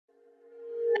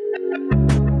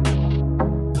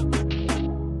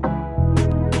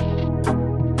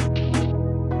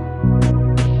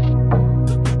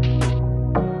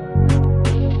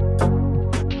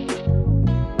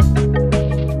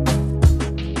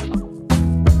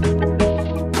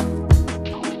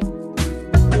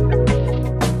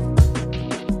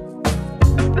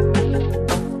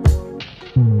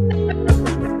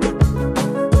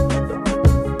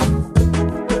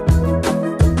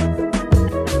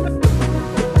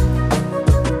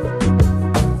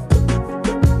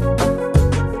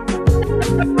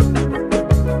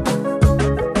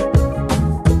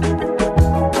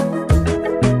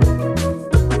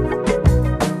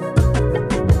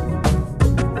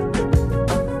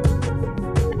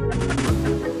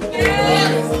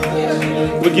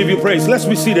We give you praise. Let's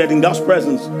be seated in God's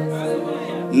presence.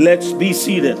 Let's be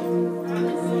seated.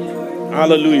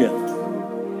 Hallelujah.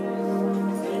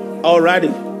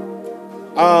 Alrighty.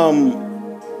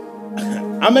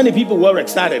 How many people were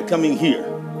excited coming here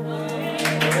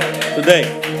today?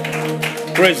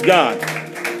 Praise God.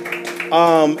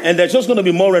 And there's just going to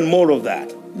be more and more of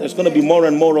that. There's going to be more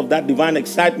and more of that divine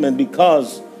excitement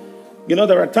because, you know,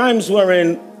 there are times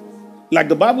wherein, like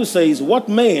the Bible says, what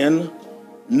man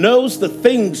knows the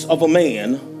things of a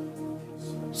man,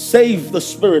 save the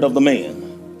spirit of the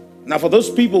man. Now, for those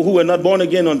people who were not born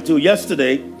again until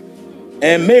yesterday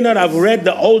and may not have read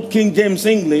the old King James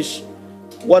English,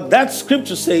 what that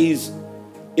scripture says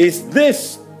is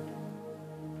this: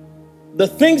 the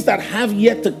things that have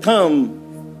yet to come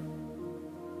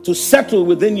to settle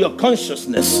within your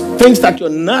consciousness, things that you're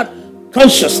not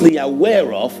consciously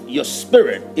aware of, your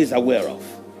spirit is aware of.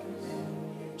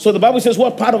 So the Bible says,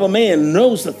 what part of a man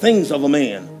knows the things of a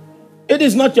man? It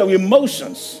is not your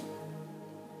emotions.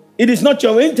 It is not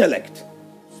your intellect.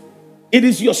 It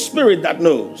is your spirit that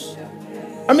knows.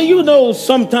 I mean, you know,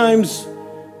 sometimes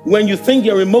when you think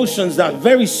your emotions are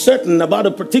very certain about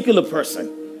a particular person,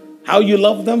 how you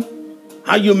love them,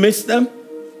 how you miss them,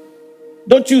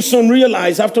 don't you soon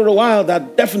realize after a while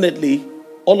that definitely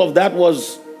all of that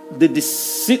was the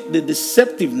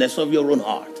deceptiveness of your own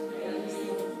heart?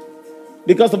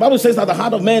 Because the Bible says that the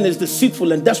heart of man is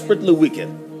deceitful and desperately wicked.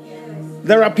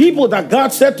 There are people that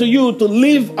God said to you to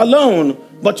leave alone,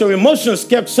 but your emotions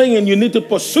kept saying you need to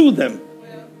pursue them.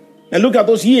 And look at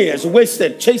those years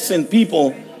wasted chasing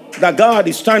people that God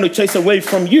is trying to chase away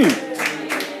from you.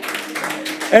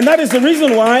 And that is the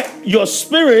reason why your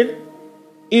spirit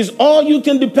is all you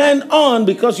can depend on,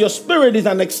 because your spirit is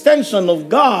an extension of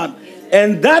God.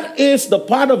 And that is the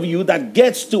part of you that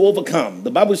gets to overcome. The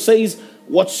Bible says,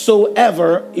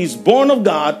 whatsoever is born of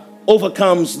God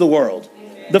overcomes the world.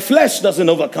 The flesh doesn't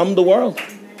overcome the world.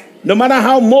 No matter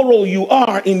how moral you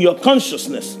are in your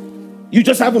consciousness, you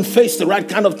just haven't faced the right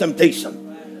kind of temptation.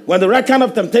 When the right kind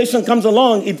of temptation comes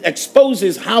along, it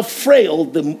exposes how frail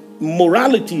the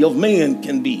morality of man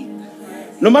can be.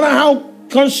 No matter how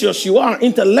conscious you are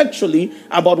intellectually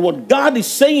about what God is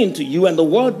saying to you and the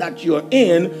world that you're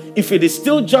in, if it is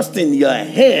still just in your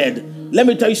head, let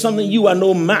me tell you something, you are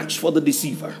no match for the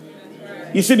deceiver.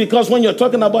 You see, because when you're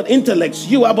talking about intellects,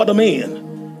 you are but a man.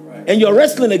 And you're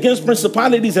wrestling against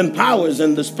principalities and powers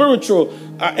and the spiritual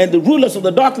and the rulers of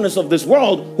the darkness of this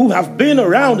world who have been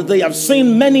around. They have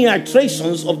seen many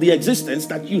iterations of the existence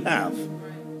that you have.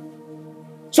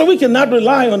 So we cannot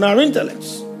rely on our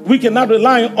intellects. We cannot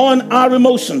rely on our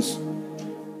emotions.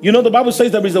 You know, the Bible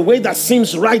says there is a way that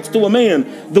seems right to a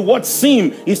man. The word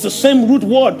seem is the same root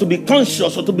word to be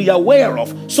conscious or to be aware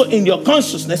of. So in your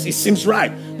consciousness, it seems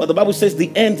right. But the Bible says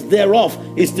the end thereof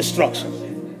is destruction.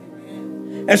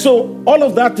 And so all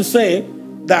of that to say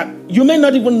that you may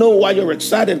not even know why you're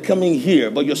excited coming here,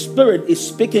 but your spirit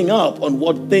is picking up on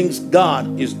what things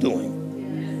God is doing.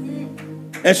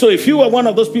 And so if you are one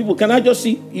of those people, can I just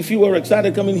see if you were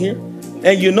excited coming here?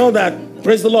 And you know that,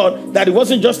 praise the Lord, that it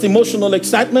wasn't just emotional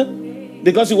excitement,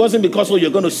 because it wasn't because, oh,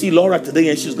 you're going to see Laura today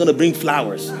and she's going to bring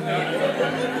flowers.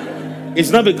 It's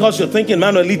not because you're thinking,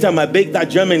 Manuelita might bake that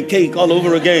German cake all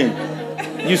over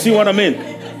again. You see what I mean?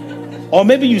 Or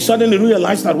maybe you suddenly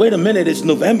realize that, wait a minute, it's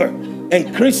November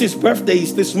and Chris's birthday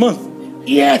is this month.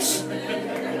 Yes.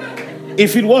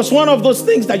 If it was one of those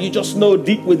things that you just know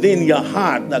deep within your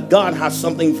heart that God has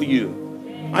something for you,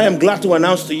 I am glad to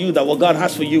announce to you that what God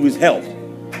has for you is help.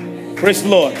 Praise the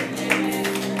Lord.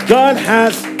 God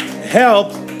has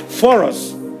help for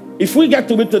us. If we get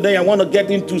to it today, I want to get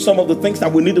into some of the things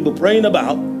that we need to be praying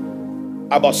about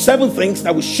 7 things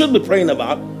that we should be praying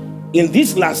about in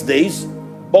these last days.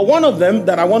 But one of them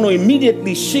that I want to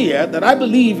immediately share, that I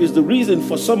believe is the reason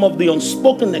for some of the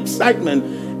unspoken excitement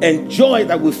and joy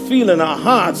that we feel in our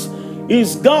hearts,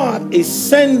 is God is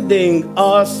sending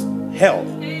us help.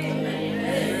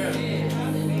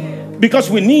 Because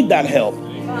we need that help.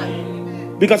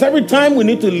 Because every time we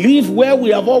need to leave where we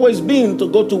have always been to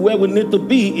go to where we need to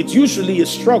be, it's usually a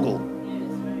struggle.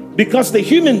 Because the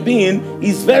human being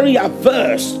is very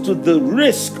averse to the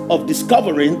risk of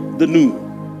discovering the new.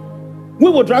 We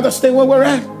would rather stay where we're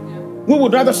at. We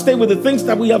would rather stay with the things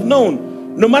that we have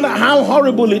known. No matter how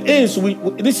horrible it is,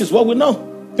 this is what we know.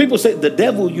 People say, the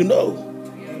devil you know.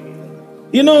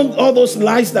 You know all those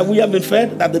lies that we have been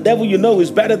fed, that the devil you know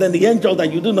is better than the angel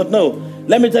that you do not know.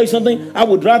 Let me tell you something. I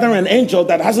would rather an angel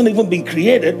that hasn't even been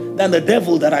created than the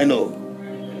devil that I know.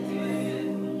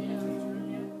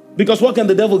 Because what can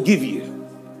the devil give you?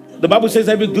 The Bible says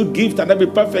every good gift and every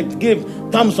perfect gift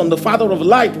comes from the Father of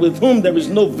light, with whom there is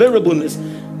no variableness,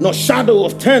 nor shadow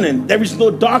of turning. There is no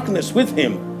darkness with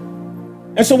him.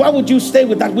 And so why would you stay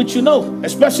with that which you know?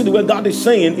 Especially when God is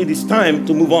saying it is time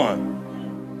to move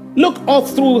on. Look all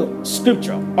through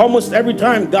scripture. Almost every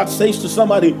time God says to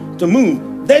somebody to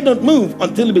move, they don't move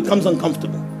until it becomes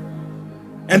uncomfortable.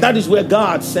 And that is where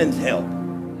God sends help.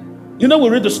 You know, we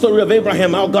read the story of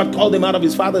Abraham, how God called him out of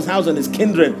his father's house and his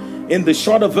kindred in the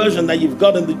shorter version that you've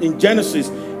got in Genesis.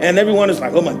 And everyone is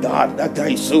like, oh my God, that guy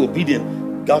is so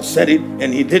obedient. God said it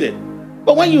and he did it.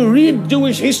 But when you read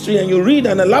Jewish history and you read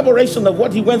an elaboration of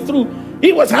what he went through,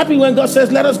 he was happy when God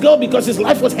says, let us go, because his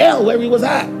life was hell where he was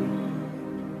at.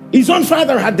 His own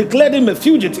father had declared him a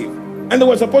fugitive, and they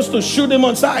were supposed to shoot him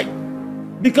on sight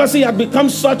because he had become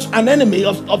such an enemy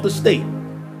of the state.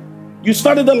 You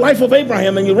study the life of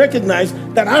Abraham and you recognize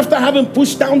that after having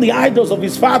pushed down the idols of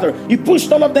his father, he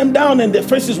pushed all of them down and their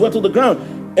faces were to the ground.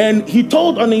 And he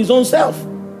told on his own self.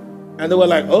 And they were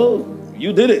like, oh,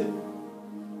 you did it.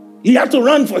 He had to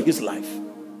run for his life.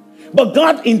 But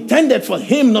God intended for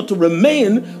him not to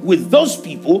remain with those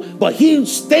people, but he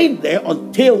stayed there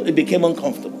until it became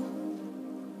uncomfortable.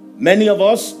 Many of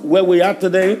us, where we are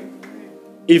today,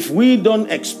 if we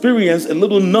don't experience a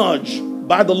little nudge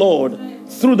by the Lord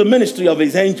through the ministry of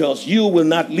his angels, you will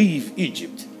not leave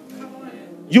Egypt.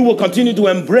 You will continue to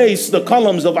embrace the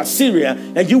columns of Assyria,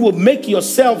 and you will make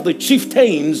yourself the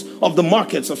chieftains of the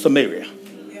markets of Samaria.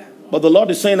 But the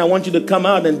Lord is saying, I want you to come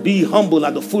out and be humble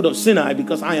at the foot of Sinai,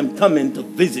 because I am coming to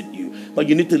visit you. But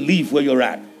you need to leave where you're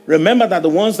at. Remember that the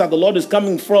ones that the Lord is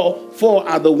coming for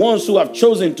are the ones who have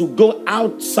chosen to go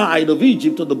outside of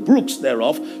Egypt to the brooks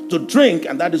thereof to drink,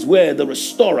 and that is where the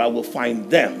restorer will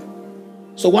find them.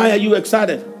 So why are you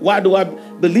excited? Why do I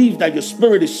believe that your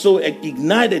spirit is so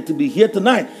ignited to be here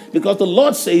tonight? Because the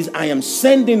Lord says, I am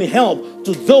sending help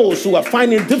to those who are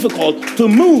finding it difficult to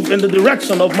move in the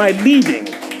direction of my leading.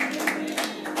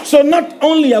 So not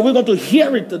only are we going to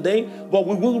hear it today, but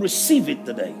we will receive it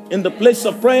today. In the place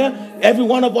of prayer, every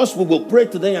one of us, we will pray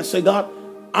today and say, God,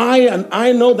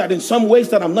 I know that in some ways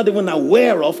that I'm not even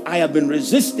aware of, I have been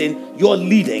resisting your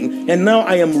leading, and now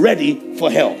I am ready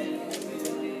for help.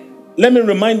 Let me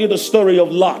remind you the story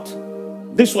of Lot.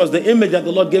 This was the image that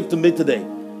the Lord gave to me today.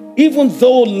 Even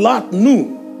though Lot knew,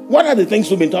 what are the things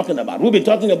we've been talking about? We've been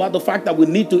talking about the fact that we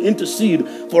need to intercede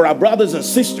for our brothers and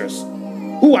sisters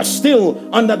who are still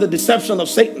under the deception of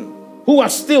Satan, who are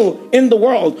still in the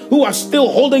world, who are still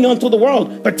holding on to the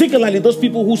world, particularly those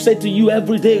people who say to you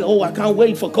every day, oh, I can't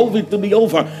wait for COVID to be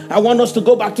over. I want us to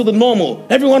go back to the normal.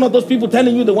 Every one of those people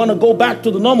telling you they want to go back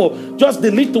to the normal, just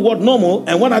delete the word normal,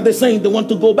 and what are they saying? They want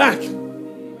to go back.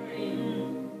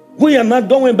 We are not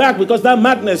going back, because that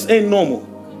madness ain't normal.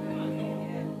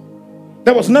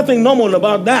 There was nothing normal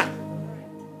about that.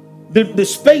 The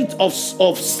state of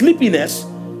sleepiness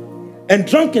and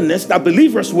drunkenness that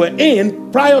believers were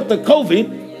in prior to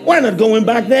COVID, we're not going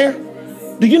back there.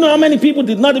 Do you know how many people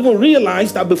did not even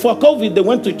realize that before COVID they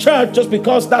went to church just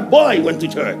because that boy went to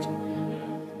church?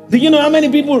 Do you know how many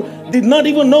people did not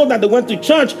even know that they went to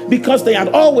church because they had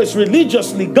always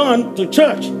religiously gone to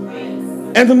church?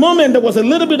 And the moment there was a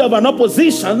little bit of an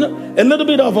opposition, a little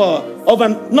bit of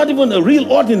not even a real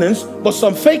ordinance, but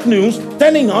some fake news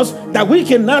telling us that we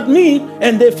cannot meet,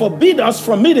 and they forbid us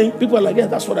from meeting, people are like, yeah,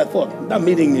 that's what I thought. That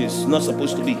meeting is not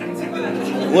supposed to be.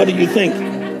 What do you think?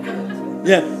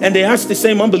 Yeah, and they ask the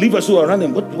same unbelievers who are around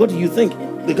them, what do you think?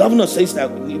 The governor says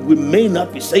that we may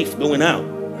not be safe going out.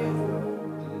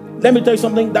 Let me tell you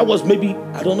something. That was maybe,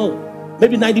 I don't know,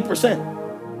 maybe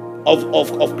 90%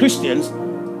 of Christians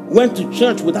went to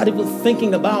church without even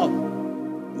thinking about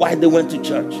why they went to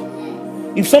church.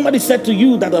 If somebody said to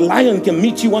you that a lion can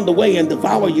meet you on the way and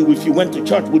devour you if you went to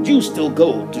church, would you still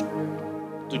go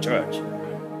to church?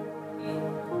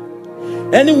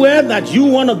 Anywhere that you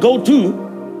want to go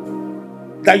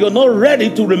to, that you're not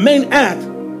ready to remain at,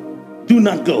 do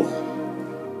not go.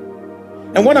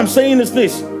 And what I'm saying is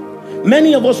this: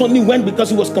 many of us only went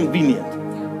because it was convenient.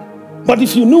 But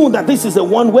if you knew that this is a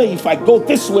one way, if I go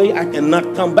this way, I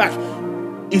cannot come back,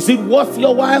 is it worth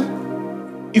your while?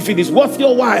 If it is worth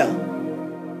your while,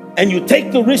 and you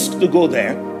take the risk to go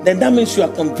there, then that means you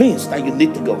are convinced that you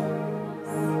need to go.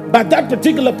 But that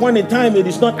particular point in time, it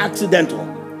is not accidental.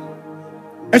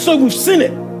 And so we've seen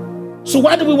it. So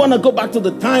why do we want to go back to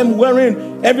the time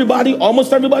wherein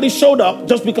almost everybody showed up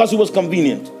just because it was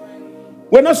convenient?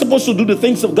 We're not supposed to do the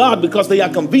things of God because they are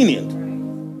convenient.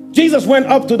 Jesus went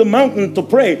up to the mountain to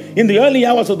pray in the early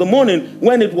hours of the morning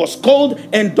when it was cold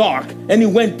and dark, and he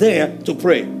went there to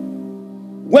pray.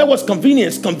 Where was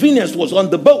convenience? Convenience was on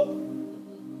the boat,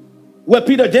 where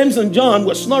Peter, James, and John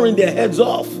were snoring their heads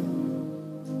off.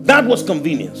 That was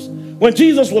convenience. When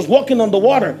Jesus was walking on the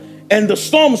water and the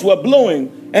storms were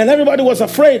blowing And everybody was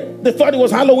afraid. They thought it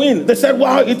was Halloween. They said,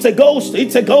 wow, it's a ghost.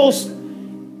 It's a ghost.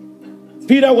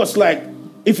 Peter was like,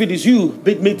 if it is you,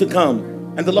 bid me to come.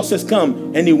 And the Lord says,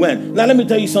 come. And he went. Now, let me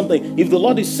tell you something. If the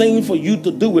Lord is saying for you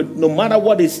to do it, no matter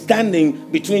what is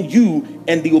standing between you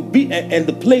and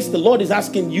the place the Lord is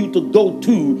asking you to go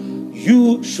to,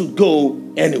 you should go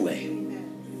anyway.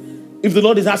 If the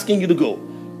Lord is asking you to go.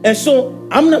 And so,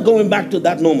 I'm not going back to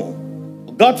that normal.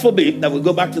 God forbid that we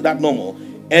go back to that normal.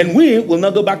 And we will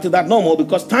not go back to that normal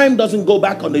because time doesn't go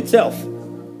back on itself.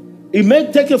 It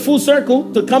may take a full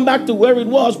circle to come back to where it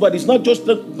was, but it's not just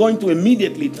going to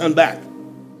immediately turn back.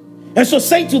 And so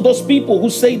say to those people who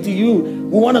say to you,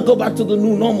 we want to go back to the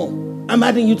new normal. I'm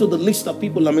adding you to the list of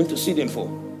people I'm interceding for.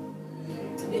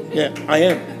 Yeah, I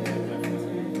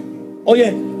am. Oh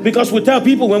yeah, because we tell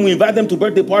people when we invite them to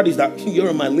birthday parties that you're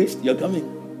on my list, you're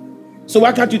coming. So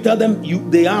why can't you tell them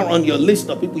they are on your list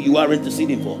of people you are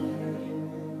interceding for?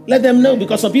 Let them know,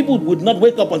 because some people would not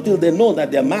wake up until they know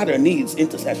that their matter needs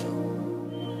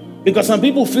intercession. Because some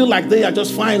people feel like they are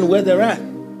just fine where they're at.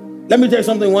 Let me tell you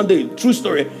something one day, true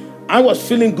story. I was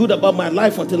feeling good about my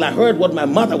life until I heard what my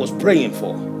mother was praying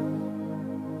for.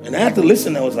 And I had to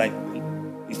listen. I was like,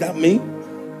 is that me?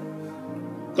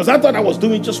 Because I thought I was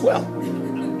doing just well.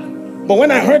 But when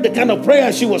I heard the kind of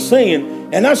prayer she was saying,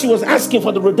 and now she was asking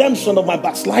for the redemption of my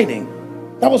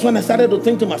backsliding, that was when I started to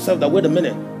think to myself that, wait a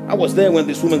minute, I was there when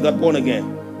this woman got born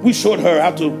again. We showed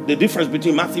her the difference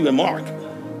between Matthew and Mark.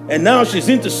 And now she's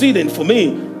interceding for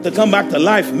me to come back to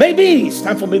life. Maybe it's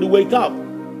time for me to wake up.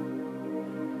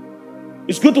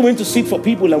 It's good to intercede for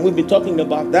people, and we've been talking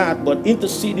about that, but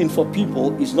interceding for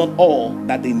people is not all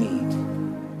that they need.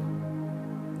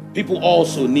 People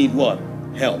also need what?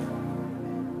 Help.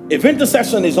 If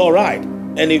intercession is all right,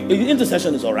 and if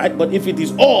intercession is all right, but if it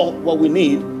is all what we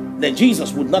need, then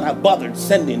Jesus would not have bothered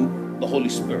sending the Holy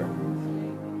Spirit.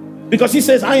 Because he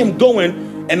says, I am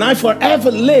going and I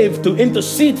forever live to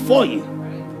intercede for you.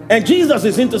 And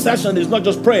Jesus' intercession is not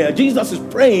just prayer. Jesus is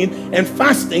praying and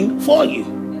fasting for you.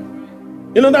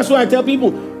 You know, that's why I tell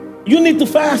people, you need to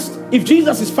fast. If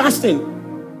Jesus is fasting,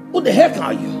 who the heck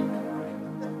are you?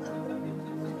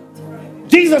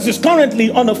 Jesus is currently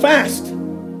on a fast.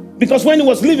 Because when he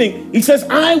was living, he says,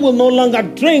 I will no longer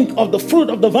drink of the fruit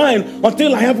of the vine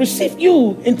until I have received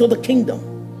you into the kingdom.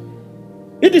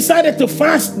 He decided to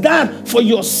fast God for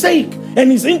your sake, and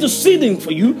he's interceding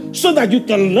for you so that you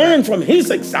can learn from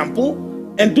his example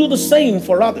and do the same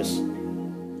for others.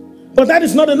 But that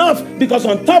is not enough, because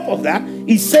on top of that,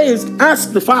 he says,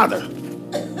 ask the Father,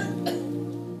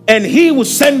 and he will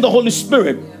send the Holy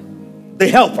Spirit, the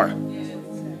helper.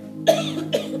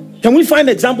 Can we find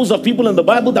examples of people in the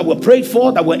Bible that were prayed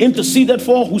for, that were interceded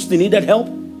for, who still needed help?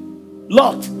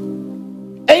 Lot.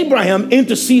 Abraham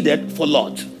interceded for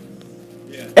Lot.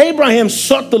 Abraham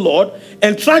sought the Lord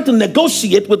and tried to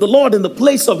negotiate with the Lord in the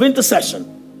place of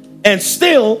intercession. And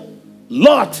still,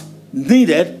 Lot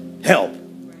needed help.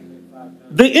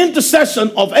 The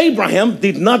intercession of Abraham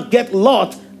did not get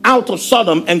Lot out of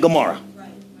Sodom and Gomorrah.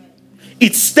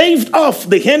 It staved off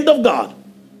the hand of God,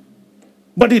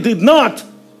 but it did not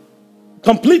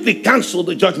completely cancel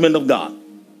the judgment of God.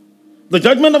 The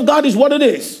judgment of God is what it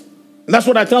is. And that's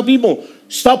what I tell people.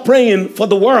 Stop praying for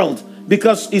the world,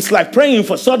 because it's like praying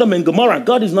for Sodom and Gomorrah.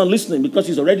 God is not listening, because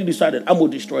he's already decided, I'm going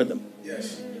to destroy them.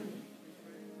 Yes.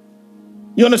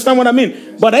 You understand what I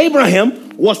mean? But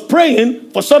Abraham was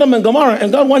praying for Sodom and Gomorrah,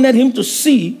 and God wanted him to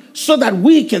see, so that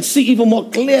we can see even more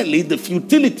clearly the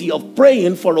futility of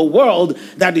praying for a world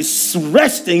that is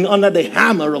resting under the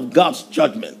hammer of God's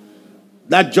judgment.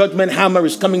 That judgment hammer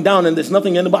is coming down, and there's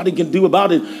nothing anybody can do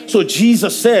about it. So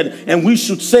Jesus said, and we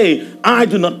should say, I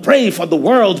do not pray for the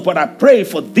world, but I pray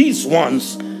for these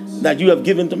ones that you have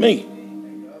given to me.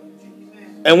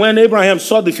 And when Abraham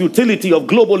saw the futility of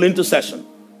global intercession,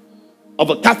 of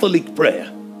a Catholic prayer,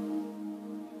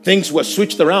 things were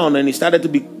switched around, and he started to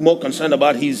be more concerned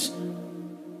about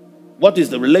what is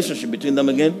the relationship between them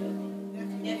again?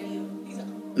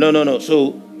 No.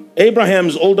 So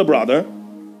Abraham's older brother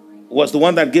was the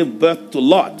one that gave birth to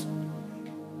Lot.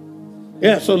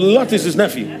 Yeah, so Lot is his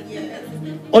nephew.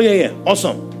 Oh, yeah.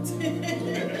 Awesome.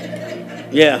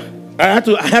 Yeah, I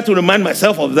had to remind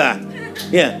myself of that.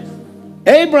 Yeah.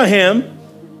 Abraham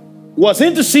was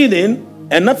interceding,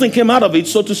 and nothing came out of it,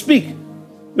 so to speak.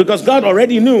 Because God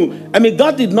already knew. I mean,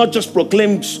 God did not just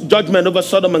proclaim judgment over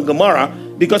Sodom and Gomorrah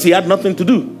because he had nothing to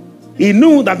do. He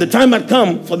knew that the time had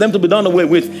come for them to be done away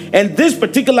with. And this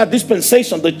particular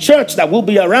dispensation, the church that will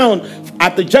be around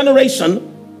at the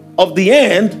generation of the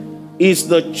end, is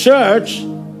the church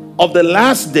of the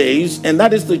last days. And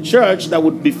that is the church that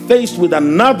would be faced with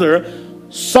another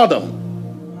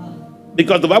Sodom.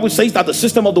 Because the Bible says that the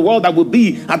system of the world that will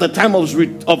be at the time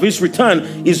of his return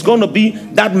is going to be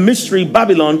that mystery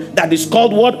Babylon that is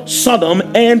called what? Sodom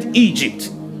and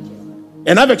Egypt.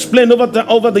 And I've explained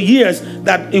over the years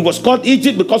that it was called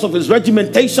Egypt because of its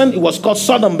regimentation. It was called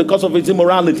Sodom because of its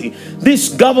immorality. This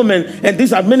government and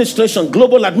this administration,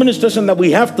 global administration that we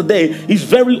have today, is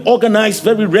very organized,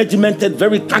 very regimented,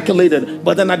 very calculated,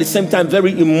 but then at the same time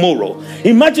very immoral.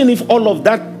 Imagine if all of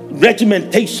that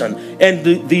regimentation and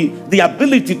the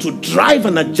ability to drive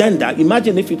an agenda,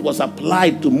 imagine if it was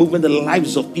applied to moving the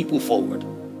lives of people forward.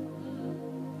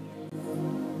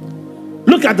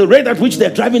 Look at the rate at which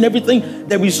they're driving everything.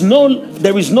 There is no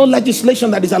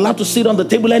legislation that is allowed to sit on the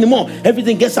table anymore.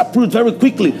 Everything gets approved very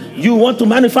quickly. You want to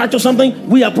manufacture something,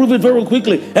 we approve it very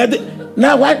quickly.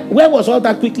 Now, where was all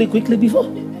that quickly before?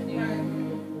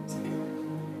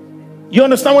 You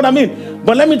understand what I mean?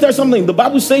 But let me tell you something. The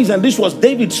Bible says, and this was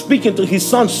David speaking to his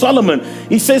son Solomon.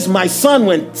 He says, my son,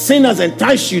 when sinners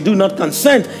entice you, do not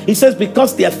consent. He says,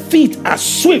 because their feet are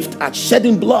swift at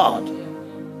shedding blood.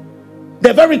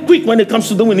 They're very quick when it comes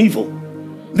to doing evil.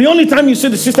 The only time you see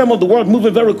the system of the world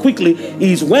moving very quickly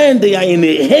is when they are in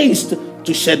a haste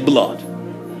to shed blood.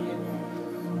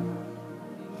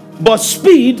 But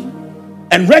speed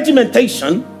and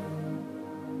regimentation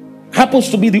happens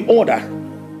to be the order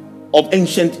of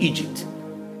ancient Egypt.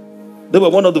 They were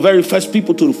one of the very first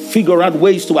people to figure out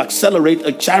ways to accelerate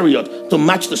a chariot to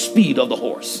match the speed of the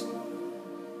horse.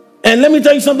 And let me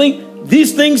tell you something.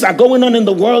 These things are going on in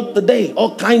the world today.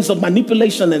 All kinds of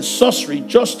manipulation and sorcery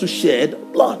just to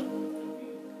shed blood.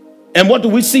 And what do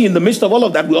we see in the midst of all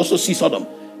of that? We also see Sodom.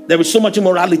 There is so much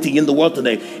immorality in the world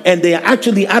today. And they are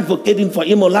actually advocating for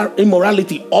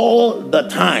immorality all the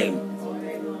time.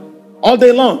 All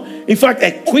day long. In fact,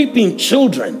 equipping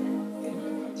children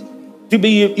to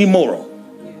be immoral.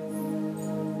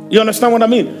 You understand what I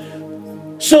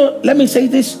mean? So let me say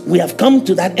this. We have come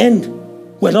to that end.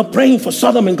 We're not praying for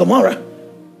Sodom and Gomorrah.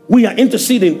 We are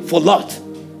interceding for Lot.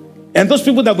 And those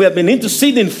people that we have been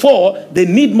interceding for, they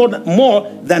need more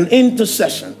than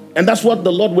intercession. And that's what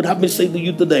the Lord would have me say to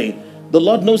you today. The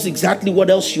Lord knows exactly what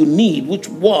else you need, which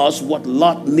was what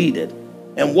Lot needed.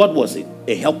 And what was it?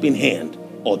 A helping hand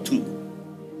or two.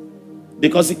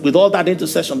 Because with all that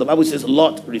intercession, the Bible says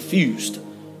Lot refused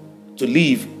to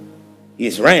leave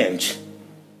his ranch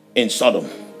in Sodom.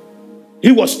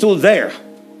 He was still there,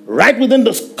 right within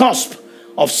the cusp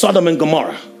of Sodom and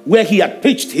Gomorrah, where he had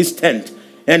pitched his tent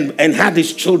and had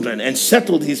his children and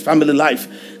settled his family life,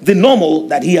 the normal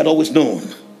that he had always known.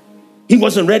 He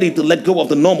wasn't ready to let go of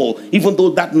the normal, even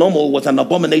though that normal was an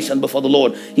abomination before the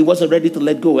Lord. He wasn't ready to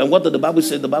let go. And what did the Bible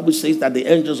say? The Bible says that the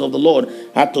angels of the Lord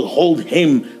had to hold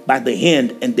him by the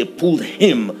hand, and they pulled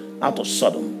him out of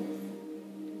Sodom.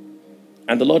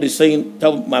 And the Lord is saying,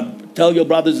 tell your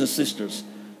brothers and sisters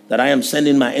that I am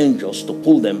sending my angels to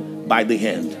pull them by the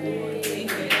hand.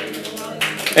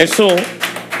 And so,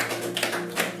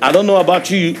 I don't know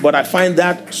about you, but I find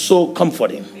that so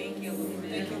comforting.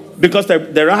 Because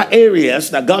there are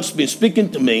areas that God's been speaking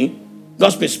to me.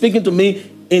 God's been speaking to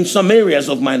me in some areas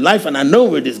of my life, and I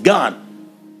know it is God.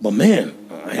 But man,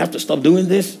 I have to stop doing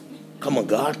this? Come on,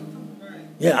 God.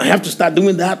 Yeah, I have to start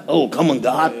doing that? Oh, come on,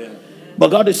 God. But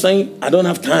God is saying, I don't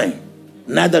have time.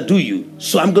 Neither do you.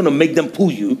 So I'm going to make them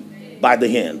pull you by the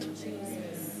hand.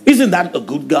 Isn't that a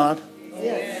good God?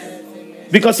 Yes.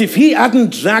 Because if he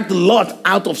hadn't dragged Lot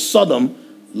out of Sodom,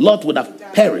 Lot would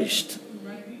have perished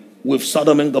with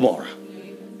Sodom and Gomorrah.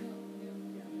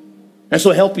 And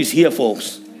so help is here,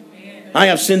 folks. I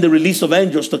have seen the release of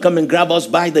angels to come and grab us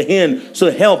by the hand.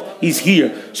 So help is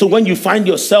here. So when you find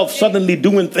yourself suddenly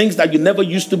doing things that you never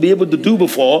used to be able to do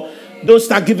before, don't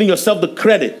start giving yourself the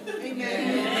credit.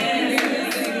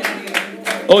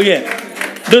 Oh yeah.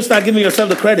 Don't start giving yourself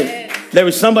the credit. There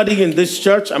is somebody in this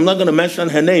church, I'm not going to mention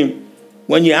her name.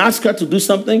 When you ask her to do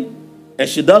something and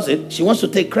she does it, she wants to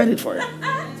take credit for it.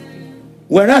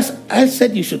 Whereas I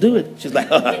said you should do it. She's like,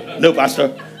 no,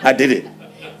 Pastor, I did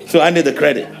it. So I need the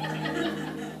credit.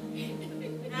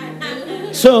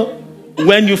 So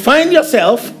when you find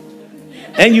yourself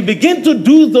and you begin to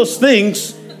do those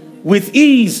things with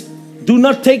ease, do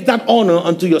not take that honor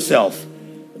unto yourself.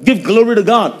 Give glory to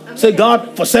God. Say,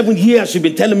 God, for 7 years you've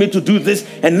been telling me to do this,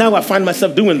 and now I find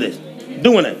myself doing this,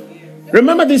 doing it.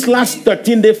 Remember this last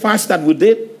 13-day fast that we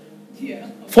did?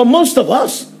 For most of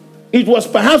us, it was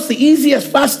perhaps the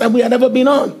easiest fast that we had ever been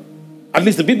on. At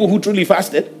least the people who truly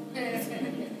fasted.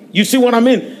 You see what I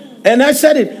mean? And I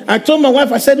said it. I told my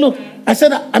wife, I said, look,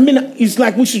 it's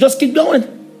like we should just keep going.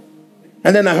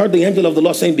 And then I heard the angel of the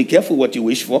Lord saying, be careful what you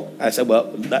wish for. I said,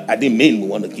 well, I didn't mean we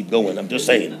want to keep going. I'm just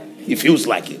saying, it feels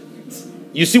like it.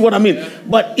 You see what I mean?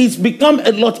 But it's become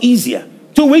a lot easier.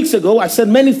 2 weeks ago, I said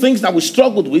many things that we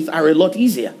struggled with are a lot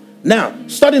easier. Now,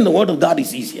 studying the Word of God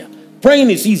is easier.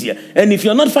 Praying is easier. And if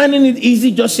you're not finding it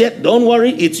easy just yet, don't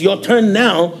worry. It's your turn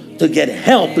now to get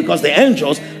help, because the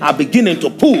angels are beginning to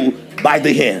pull by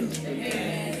the hand.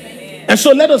 And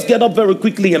so let us get up very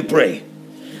quickly and pray.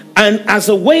 And as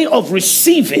a way of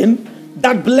receiving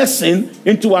that blessing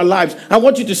into our lives, I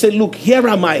want you to say, look, here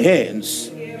are my hands.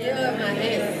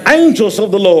 Angels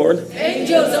of the Lord,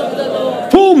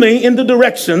 pull me in the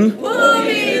direction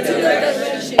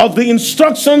of the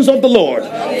instructions of the Lord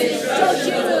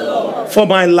for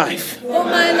my life.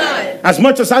 As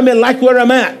much as I may like where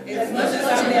I'm at,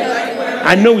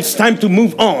 I know it's time to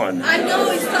move on.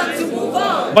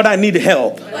 But I need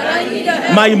help.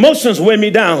 My emotions weigh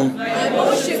me down.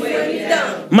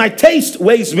 My taste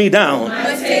weighs me down.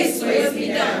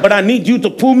 But I need you to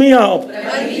pull me up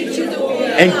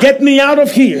and get me out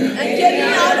of here,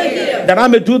 that I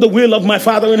may do the will of my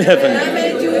Father in heaven.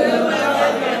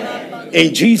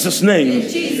 In Jesus' name.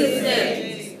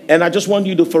 And I just want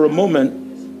you to, for a moment,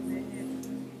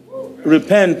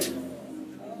 repent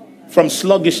from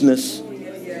sluggishness.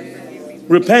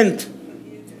 Repent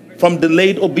from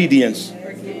delayed obedience.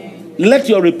 Let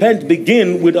your repent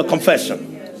begin with a confession.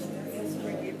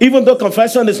 Even though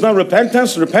confession is not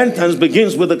repentance, repentance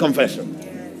begins with a confession.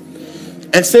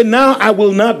 And say, now I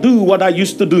will not do what I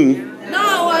used to do.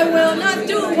 Now I will not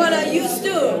do what I used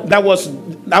to.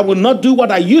 I will not do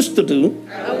what I used to do.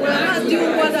 I will not do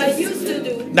what I used to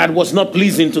do. That was not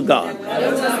pleasing to God.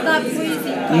 That was not pleasing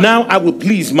God. Now I will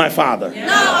please my Father.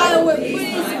 Now I will please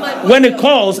my Father. When He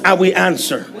calls, I will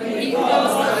answer.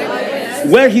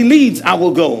 Where He leads, I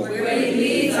will go.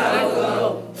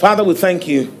 Father, we thank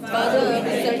you.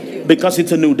 Because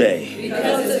it's a new day.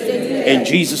 In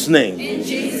Jesus' name.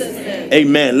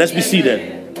 Amen. Let's be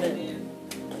seated.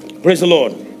 Praise the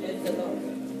Lord.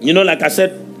 You know, like I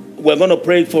said, we're going to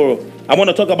pray for, I want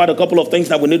to talk about a couple of things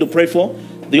that we need to pray for.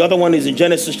 The other one is in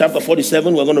Genesis chapter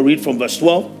 47. We're going to read from verse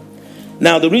 12.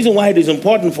 Now, the reason why it is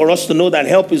important for us to know that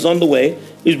help is on the way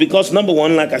is because, number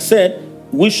one, like I said,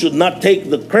 we should not take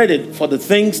the credit for the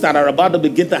things that are about to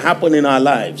begin to happen in our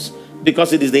lives,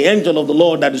 because it is the angel of the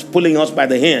Lord that is pulling us by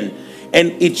the hand.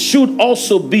 And it should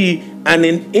also be an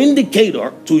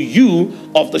indicator to you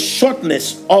of the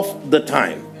shortness of the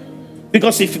time.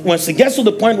 Because once it gets to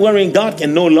the point wherein God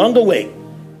can no longer wait,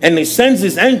 and He sends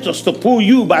His angels to pull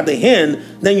you by the hand,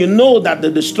 then you know that the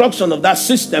destruction of that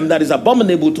system that is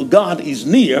abominable to God is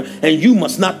near, and you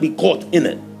must not be caught in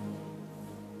it.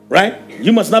 Right?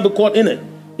 You must not be caught in it.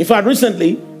 In fact,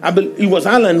 recently, it was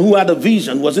Alan who had a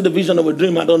vision. Was it a vision of a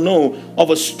dream? I don't know. Of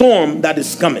a storm that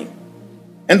is coming.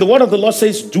 And the word of the Lord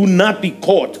says, do not be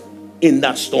caught in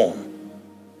that storm.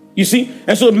 You see?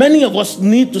 And so many of us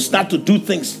need to start to do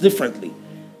things differently.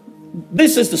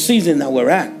 This is the season that we're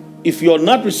at. If you're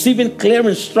not receiving clear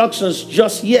instructions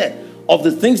just yet of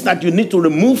the things that you need to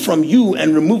remove from you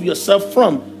and remove yourself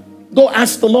from, go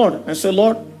ask the Lord and say,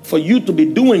 Lord, for you to be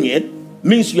doing it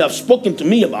means you have spoken to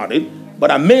me about it, but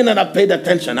I may not have paid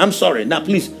attention. I'm sorry. Now,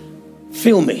 please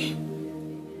fill me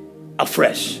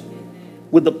afresh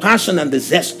with the passion and the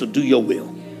zest to do your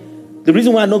will. The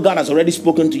reason why I know God has already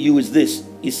spoken to you is this.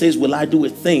 He says, will I do a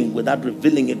thing without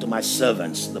revealing it to my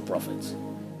servants, the prophets?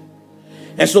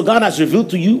 And so God has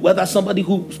revealed to you, whether somebody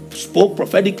who spoke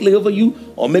prophetically over you,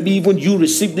 or maybe even you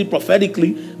received it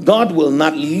prophetically, God will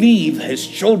not leave His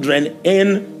children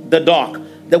in the dark.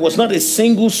 There was not a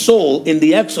single soul in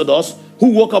the Exodus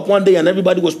who woke up one day and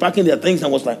everybody was packing their things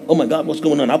and was like, oh my God, what's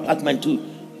going on? I'll pack mine too.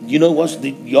 You know what?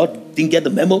 Y'all didn't get the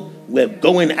memo? We're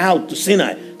going out to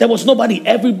Sinai. There was nobody.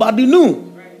 Everybody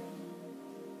knew.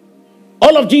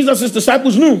 All of Jesus'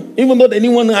 disciples knew. Even though they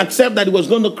didn't want to accept that He was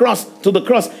going to the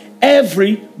cross.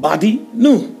 Everybody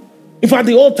knew. In fact,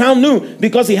 the whole town knew,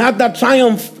 because He had that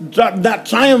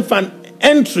triumphant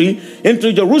entry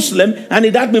into Jerusalem, and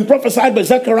it had been prophesied by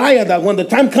Zechariah that when the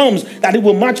time comes that He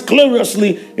will march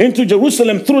gloriously into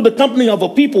Jerusalem through the company of a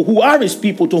people who are His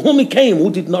people, to whom He came, who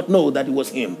did not know that it was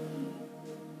Him.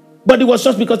 But it was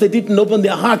just because they didn't open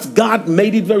their hearts. God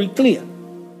made it very clear.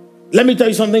 Let me tell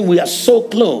you something. We are so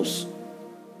close.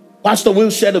 Pastor Will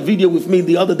shared a video with me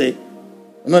the other day.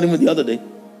 Not even the other day.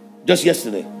 Just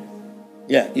yesterday.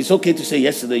 Yeah, it's okay to say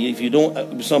yesterday if you don't,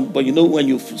 but you know, when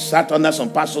you've sat under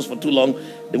some pastors for too long,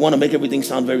 they want to make everything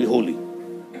sound very holy.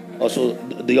 Also,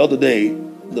 the other day,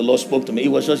 the Lord spoke to me. It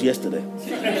was just yesterday.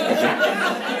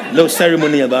 Okay? No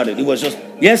ceremony about it. It was just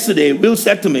yesterday. Will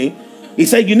said to me, he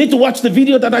said, you need to watch the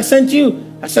video that I sent you.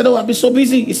 I said, oh, I've been so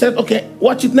busy. He said, okay,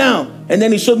 watch it now. And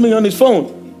then he showed me on his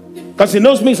phone. Because he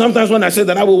knows me sometimes when I say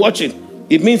that I will watch it,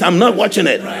 it means I'm not watching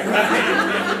it.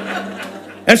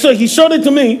 And so he showed it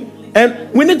to me.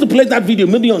 And we need to play that video.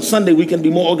 Maybe on Sunday we can be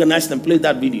more organized and play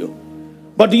that video.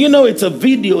 But do you know it's a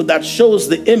video that shows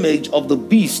the image of the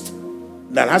beast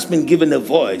that has been given a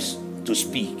voice to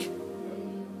speak.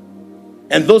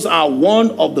 And those are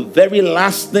one of the very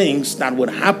last things that would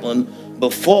happen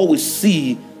before we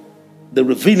see the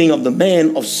revealing of the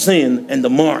man of sin and the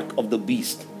mark of the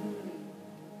beast.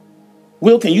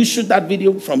 Will, can you shoot that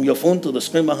video from your phone to the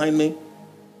screen behind me?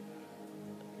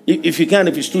 If you can,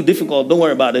 if it's too difficult, don't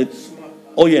worry about it.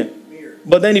 Oh yeah.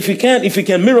 But then if you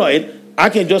can mirror it, I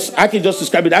can just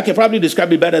describe it. I can probably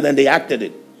describe it better than they acted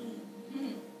it.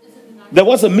 There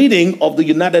was a meeting of the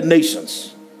United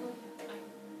Nations.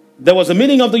 There was a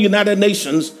meeting of the United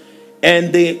Nations,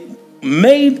 and they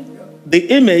made the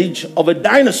image of a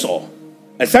dinosaur,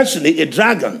 essentially a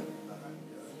dragon,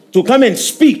 to come and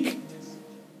speak.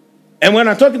 And when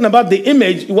I'm talking about the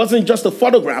image, it wasn't just a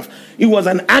photograph. It was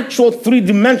an actual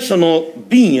three-dimensional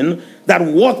being that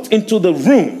walked into the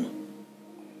room.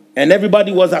 And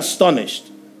everybody was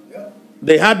astonished.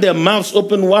 They had their mouths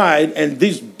open wide, and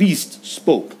this beast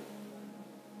spoke.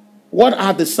 What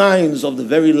are the signs of the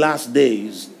very last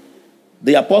days?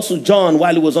 The Apostle John,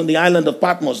 while he was on the island of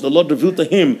Patmos, the Lord revealed to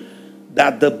him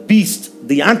that the beast,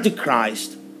 the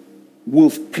Antichrist,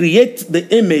 will create the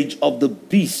image of the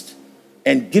beast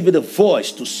and give it a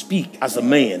voice to speak as a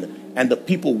man, and the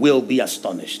people will be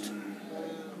astonished.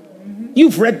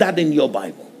 You've read that in your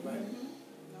Bible.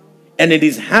 And it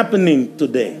is happening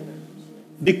today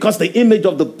because the image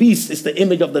of the beast is the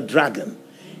image of the dragon.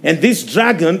 And this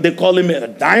dragon, they call him a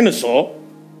dinosaur.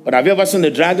 But have you ever seen a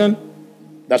dragon?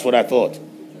 That's what I thought.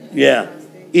 Yeah.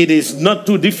 It is not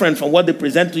too different from what they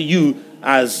present to you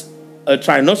as a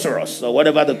rhinoceros or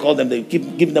whatever they call them. They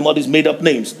keep giving them all these made up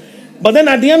names. But then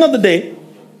at the end of the day,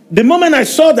 the moment I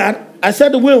saw that, I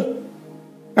said to Will,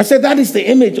 I said, that is the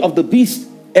image of the beast.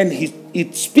 And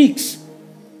it speaks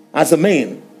as a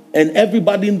man. And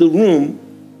everybody in the room,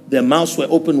 their mouths were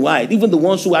open wide. Even the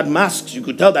ones who had masks, you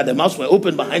could tell that their mouths were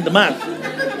open behind the mask.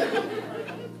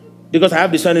 Because I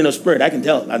have discerning of spirit, I can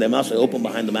tell that their mouths were open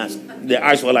behind the mask. Their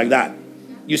eyes were like that.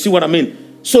 You see what I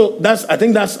mean? So that's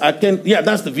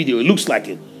the video. It looks like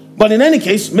it. But in any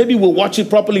case, maybe we'll watch it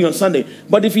properly on Sunday.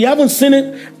 But if you haven't seen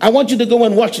it, I want you to go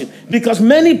and watch it. Because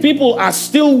many people are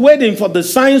still waiting for the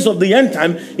signs of the end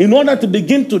time in order to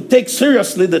begin to take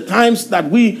seriously the times that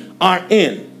we are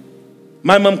in.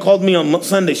 My mom called me on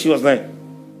Sunday. She was like,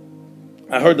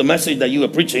 I heard the message that you were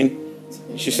preaching.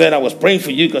 She said, I was praying for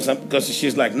you because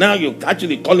she's like, now you're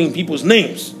actually calling people's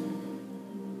names.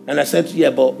 And I said,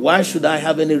 yeah, but why should I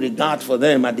have any regard for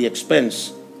them at the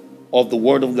expense of the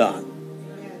word of God?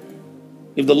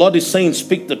 If the Lord is saying,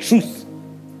 speak the truth,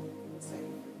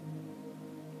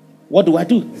 what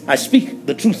do? I speak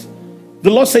the truth. The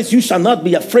Lord says, you shall not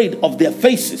be afraid of their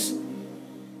faces.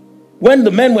 When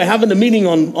the men were having a meeting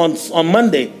on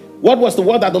Monday, what was the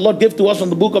word that the Lord gave to us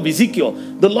from the book of Ezekiel?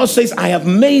 The Lord says, I have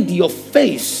made your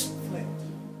face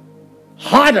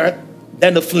harder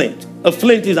than a flint. A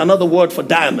flint is another word for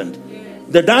diamond.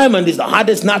 The diamond is the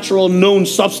hardest natural known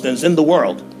substance in the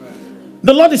world.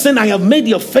 The Lord is saying, I have made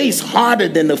your face harder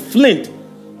than a flint.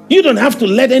 You don't have to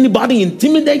let anybody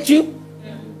intimidate you.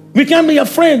 We can't be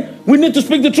afraid. We need to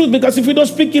speak the truth, because if we don't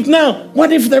speak it now,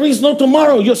 what if there is no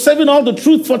tomorrow? You're saving all the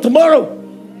truth for tomorrow.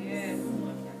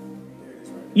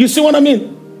 You see what I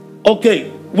mean? Okay,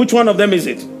 which one of them is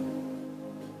it?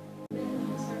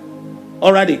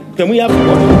 Alrighty, can we have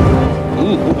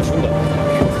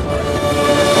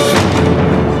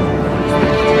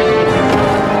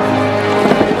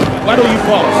Why don't you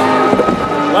pause?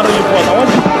 Why don't you pause?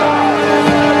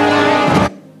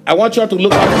 I want you all to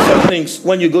look at some things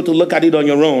when you go to look at it on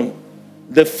your own.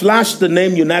 They flashed the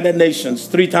name United Nations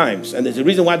 3 times. And there's a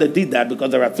reason why they did that,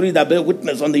 because there are 3 that bear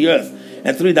witness on the earth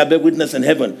and 3 that bear witness in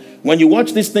heaven. When you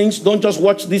watch these things, don't just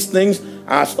watch these things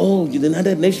as, oh, the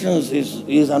United Nations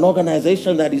is an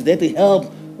organization that is there to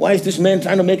help. Why is this man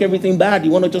trying to make everything bad?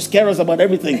 You want to just scare us about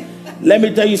everything. Let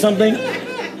me tell you something.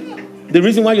 The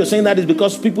reason why you're saying that is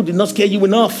because people did not scare you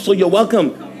enough, so you're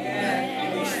welcome.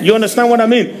 You understand what I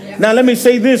mean? Now, let me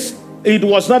say this. It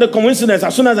was not a coincidence.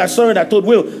 As soon as I saw it, I told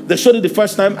Will, they showed it the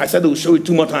first time. I said they will show it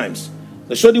 2 more times.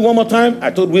 They showed it 1 more time.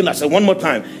 I told Will, I said 1 more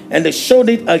time. And they showed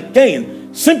it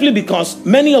again, simply because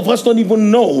many of us don't even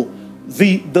know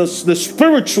the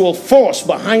spiritual force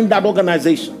behind that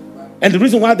organization. And the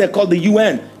reason why they're called the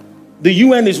UN. The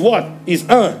UN is what? Is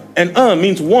and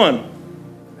means one.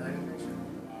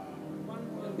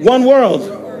 One world.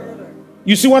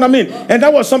 You see what I mean? And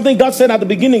that was something God said at the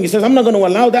beginning. He says, I'm not going to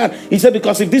allow that. He said,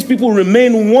 because if these people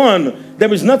remain one,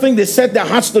 there is nothing they set their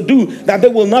hearts to do that they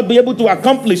will not be able to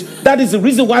accomplish. That is the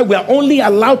reason why we are only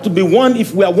allowed to be one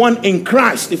if we are one in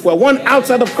Christ. If we are one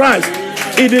outside of Christ,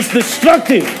 it is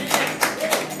destructive.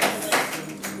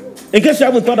 In case you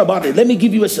haven't thought about it, let me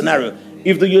give you a scenario.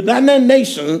 If the United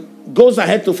Nations goes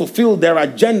ahead to fulfill their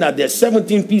agenda, their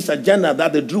 17-piece agenda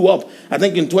that they drew up, I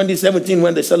think in 2017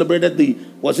 when they celebrated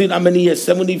was it how many years,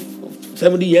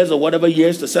 70 years or whatever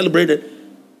years to celebrate it.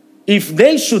 If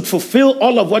they should fulfill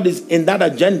all of what is in that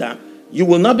agenda, you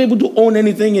will not be able to own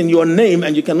anything in your name,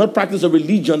 and you cannot practice a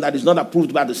religion that is not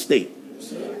approved by the state.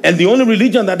 And the only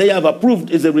religion that they have approved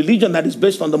is a religion that is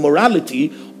based on the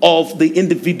morality of the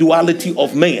individuality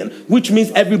of man, which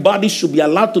means everybody should be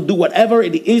allowed to do whatever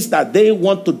it is that they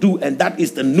want to do, and that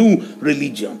is the new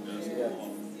religion.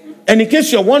 And in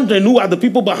case you're wondering who are the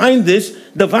people behind this,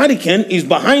 the Vatican is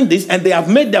behind this, and they have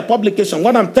made their publication.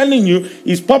 What I'm telling you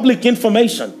is public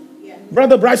information. Yeah.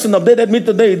 Brother Bryson updated me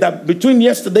today that between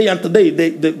yesterday and today,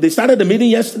 they started the meeting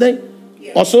yesterday.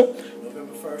 Yeah. Also,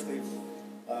 November 1st,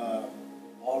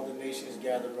 all the nations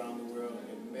gathered around the world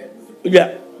and met with the Pope.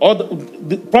 Yeah, all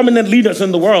the prominent leaders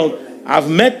in the world have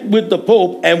met with the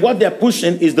Pope, and what they're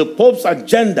pushing is the Pope's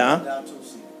agenda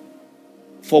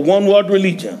for one world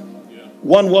religion,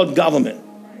 one world government.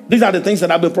 These are the things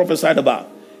that I've been prophesied about.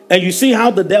 And you see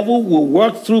how the devil will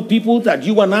work through people that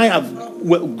you and I have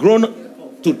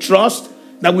grown to trust,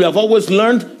 that we have always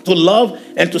learned to love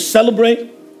and to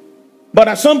celebrate. But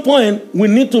at some point, we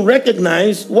need to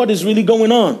recognize what is really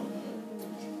going on.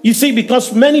 You see,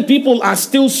 because many people are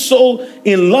still so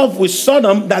in love with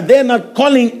Sodom that they're not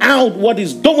calling out what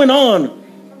is going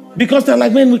on. Because they're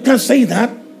like, man, we can't say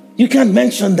that. You can't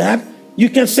mention that. You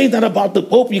can't say that about the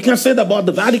Pope. You can't say that about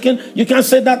the Vatican. You can't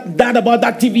say that about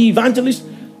that TV evangelist.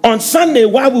 On Sunday,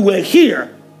 while we were here,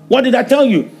 what did I tell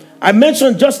you? I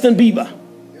mentioned Justin Bieber.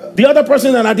 The other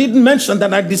person that I didn't mention,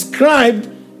 that I described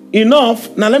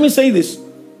enough. Now, let me say this.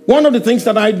 One of the things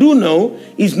that I do know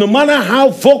is no matter how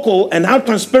vocal and how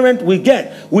transparent we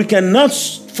get, we cannot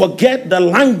forget the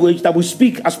language that we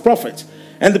speak as prophets.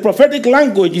 And the prophetic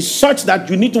language is such that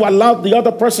you need to allow the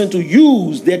other person to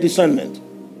use their discernment.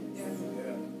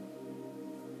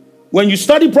 When you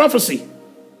study prophecy,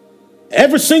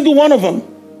 every single one of them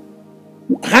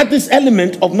had this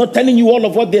element of not telling you all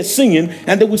of what they're singing,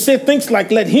 and they would say things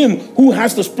like, let him who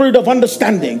has the spirit of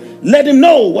understanding, let him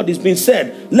know what is being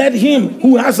said. Let him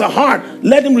who has a heart,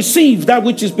 let him receive that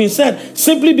which is being said.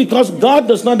 Simply because God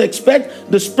does not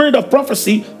expect the spirit of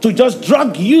prophecy to just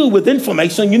drug you with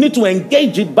information. You need to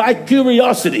engage it by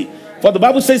curiosity. For the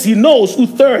Bible says he knows who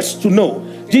thirsts to know.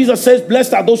 Jesus says,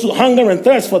 blessed are those who hunger and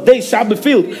thirst, for they shall be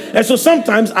filled. And so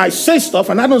sometimes I say stuff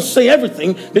and I don't say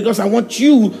everything because I want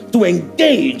you to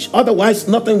engage. Otherwise,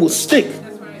 nothing will stick.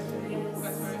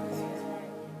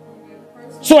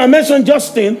 So I mentioned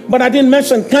Justin, but I didn't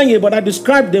mention Kanye, but I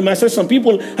described them. I said some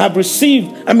people have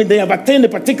they have attained a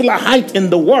particular height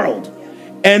in the world.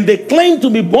 And they claim to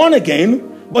be born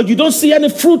again, but you don't see any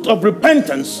fruit of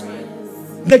repentance.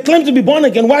 They claim to be born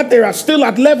again while they are still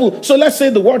at level. So let's say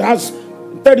the world has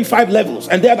 35 levels,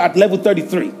 and they're at level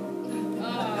 33.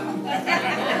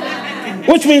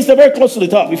 Which means they're very close to the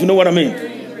top, if you know what I mean.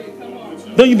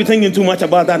 Don't you be thinking too much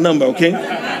about that number, okay?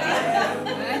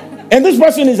 And this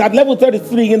person is at level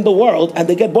 33 in the world, and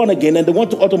they get born again, and they want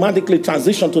to automatically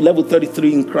transition to level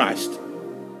 33 in Christ.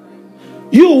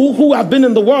 You who have been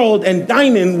in the world and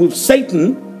dining with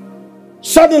Satan,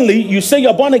 suddenly you say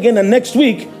you're born again, and next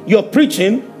week you're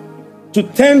preaching to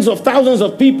tens of thousands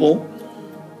of people,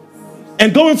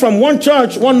 and going from one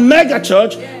church, one mega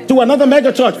church, to another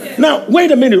mega church. Now, wait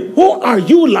a minute. Who are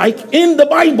you like in the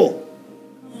Bible?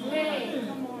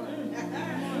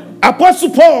 Apostle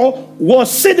Paul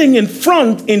was sitting in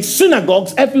front in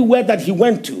synagogues everywhere that he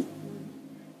went to.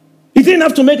 He didn't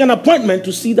have to make an appointment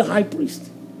to see the high priest.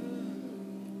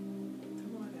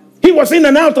 He was in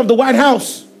and out of the White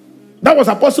House. That was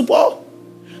Apostle Paul.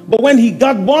 But when he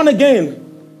got born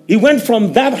again, he went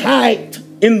from that height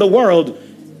in the world.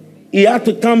 He had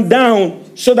to come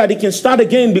down so that he can start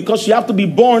again, because you have to be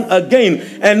born again.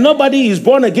 And nobody is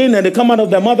born again and they come out of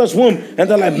their mother's womb and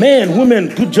they're like, man,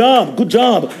 women, good job, good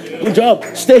job, good job.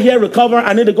 Stay here, recover,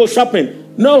 I need to go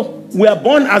shopping. No, we are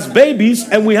born as babies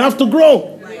and we have to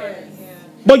grow.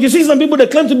 But you see some people that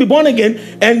claim to be born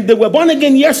again, and they were born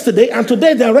again yesterday, and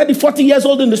today they're already 40 years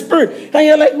old in the spirit. And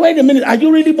you're like, wait a minute, are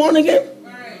you really born again?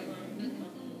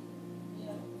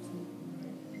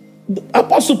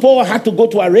 Apostle Paul had to go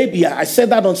to Arabia. I said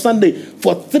that on Sunday.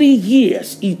 For 3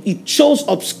 years, he chose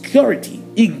obscurity.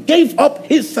 He gave up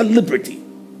his celebrity.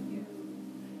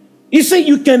 You see,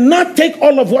 you cannot take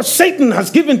all of what Satan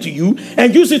has given to you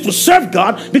and use it to serve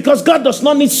God, because God does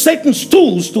not need Satan's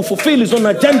tools to fulfill his own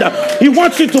agenda. He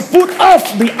wants you to put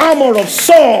off the armor of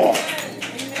Saul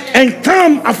and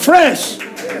come afresh.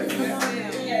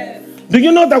 Do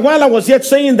you know that while I was yet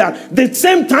saying that, the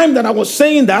same time that I was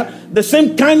saying that, the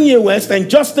same Kanye West and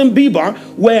Justin Bieber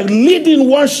were leading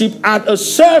worship at a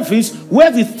service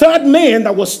where the third man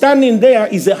that was standing there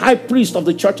is a high priest of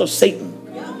the church of Satan.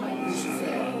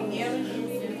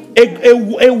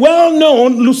 A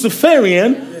well-known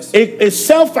Luciferian, a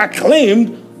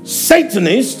self-acclaimed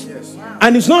Satanist,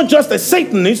 and he's not just a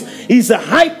Satanist, he's a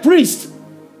high priest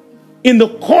in the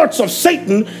courts of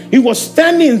Satan. He was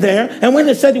standing there, and when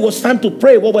they said it was time to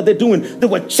pray, what were they doing? They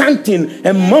were chanting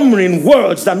and murmuring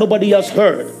words that nobody else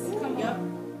heard.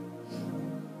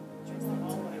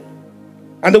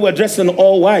 And they were dressed in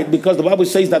all white, because the Bible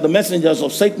says that the messengers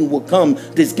of Satan will come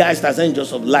disguised as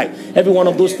angels of light. Every one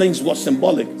of those things was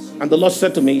symbolic. And the Lord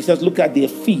said to me, he says, look at their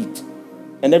feet.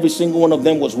 And every single one of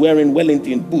them was wearing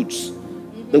Wellington boots.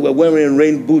 They were wearing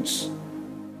rain boots.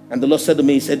 And the Lord said to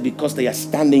me, he said, because they are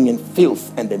standing in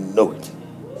filth and they know it.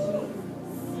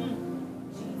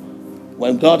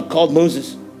 When God called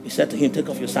Moses, he said to him, take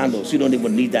off your sandals. You don't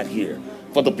even need that here.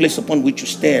 For the place upon which you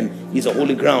stand is a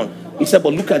holy ground. He said,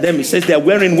 but look at them. He says they are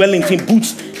wearing Wellington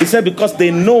boots. He said, because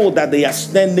they know that they are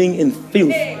standing in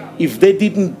filth. If they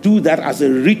didn't do that as a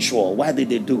ritual, why did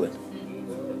they do it?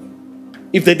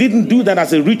 If they didn't do that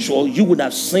as a ritual, you would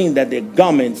have seen that their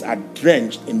garments are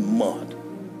drenched in mud.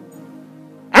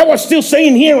 I was still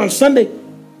saying here on Sunday,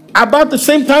 about the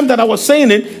same time that I was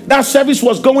saying it, that service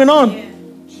was going on.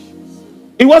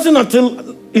 It wasn't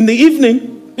until in the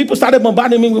evening, people started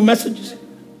bombarding me with messages.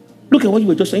 Look at what you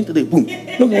were just saying today. Boom. Look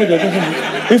at what you were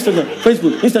just saying.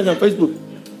 Instagram, Facebook.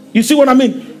 You see what I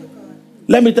mean?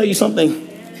 Let me tell you something.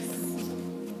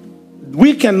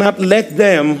 We cannot let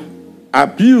them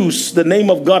abuse the name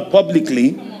of God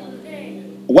publicly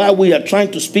while we are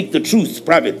trying to speak the truth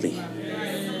privately.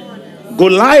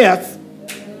 Goliath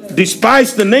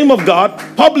despised the name of God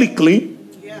publicly.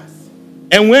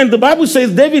 And when the Bible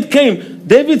says David came,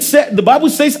 David said, the Bible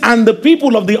says, and the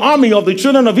people of the army of the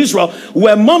children of Israel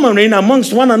were murmuring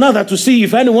amongst one another to see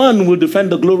if anyone would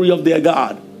defend the glory of their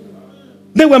God.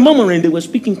 They were murmuring, they were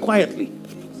speaking quietly.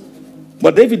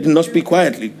 But David did not speak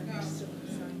quietly.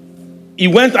 He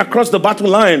went across the battle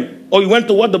line, or he went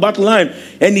toward the battle line,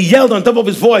 and he yelled on top of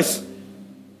his voice,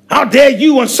 how dare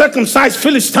you, uncircumcised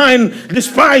Philistine,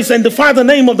 despise and defy the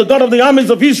name of the God of the armies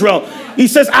of Israel? He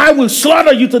says, I will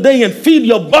slaughter you today and feed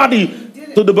your body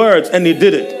to the birds. And he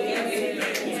did it.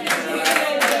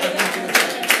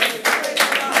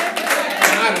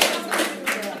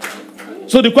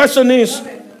 So the question is,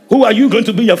 who are you going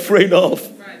to be afraid of?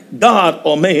 God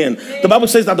or man? The Bible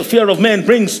says that the fear of man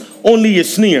brings only a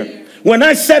sneer. When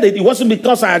I said it, it wasn't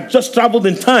because I had just traveled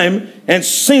in time and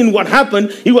seen what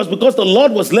happened. It was because the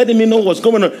Lord was letting me know what's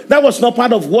going on. That was not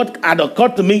part of what had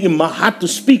occurred to me in my heart to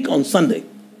speak on Sunday.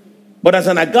 But as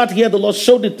I got here, the Lord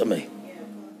showed it to me.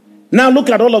 Now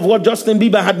look at all of what Justin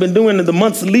Bieber had been doing in the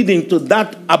months leading to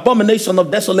that abomination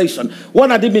of desolation. What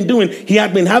had he been doing? He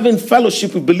had been having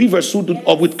fellowship with believers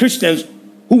or with Christians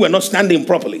who were not standing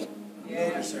properly.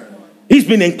 He's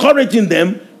been encouraging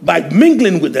them by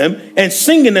mingling with them and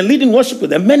singing and leading worship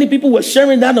with them. Many people were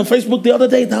sharing that on Facebook the other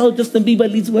day, how Justin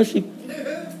Bieber leads worship.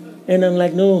 And I'm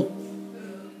like, no.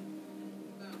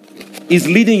 He's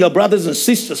leading your brothers and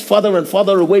sisters further and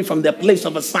further away from their place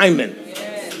of assignment.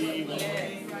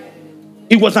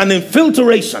 It was an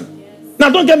infiltration. Now,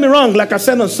 don't get me wrong. Like I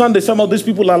said on Sunday, some of these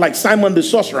people are like Simon the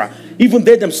sorcerer. Even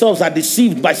they themselves are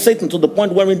deceived by Satan to the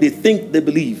point wherein they think they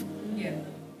believe.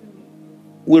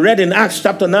 We read in Acts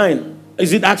chapter 9.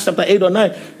 Is it Acts chapter 8 or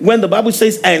 9? When the Bible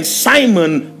says, and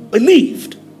Simon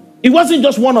believed. It wasn't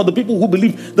just one of the people who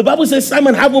believed. The Bible says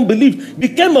Simon, having believed,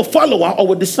 became a follower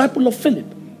or a disciple of Philip.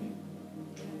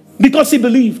 Because he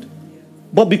believed.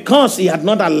 But because he had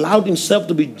not allowed himself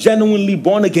to be genuinely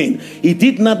born again, he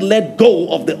did not let go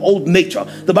of the old nature.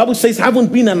 The Bible says, having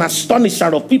been an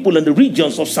astonisher of people in the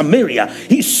regions of Samaria,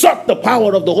 he sought the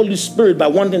power of the Holy Spirit by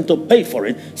wanting to pay for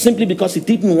it, simply because he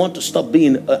didn't want to stop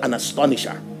being an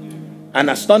astonisher. An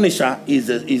astonisher is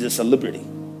a celebrity.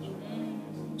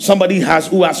 Somebody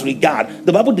who has regard.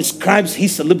 The Bible describes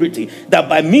his celebrity that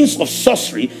by means of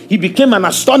sorcery, he became an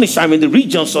astonisher in the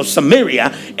regions of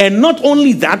Samaria. And not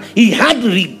only that, he had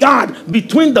regard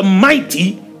between the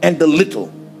mighty and the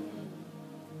little.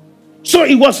 So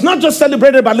it was not just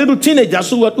celebrated by little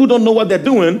teenagers who don't know what they're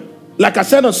doing. Like I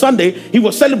said on Sunday, he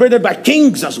was celebrated by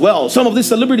kings as well. Some of these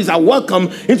celebrities are welcome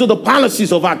into the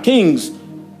palaces of our kings.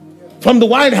 From the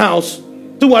White House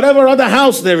to whatever other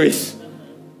house there is.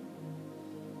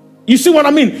 You see what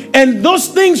I mean? And those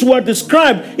things were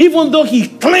described, even though he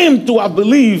claimed to have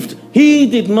believed, he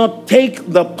did not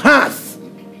take the path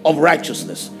of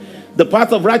righteousness. The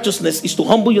path of righteousness is to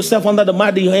humble yourself under the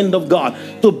mighty hand of God,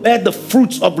 to bear the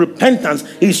fruits of repentance,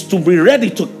 is to be ready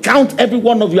to count every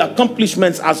one of your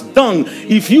accomplishments as dung.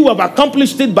 If you have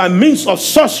accomplished it by means of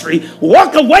sorcery,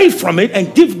 walk away from it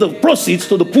and give the proceeds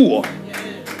to the poor.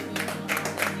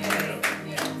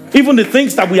 Even the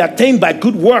things that we attained by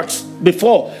good works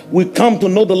before we come to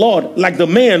know the Lord, like the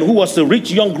man who was the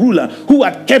rich young ruler who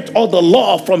had kept all the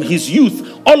law from his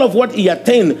youth, all of what he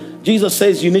attained, Jesus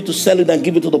says you need to sell it and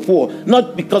give it to the poor.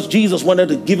 Not because Jesus wanted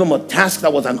to give him a task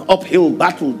that was an uphill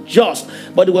battle just,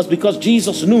 but it was because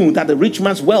Jesus knew that the rich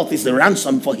man's wealth is the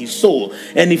ransom for his soul.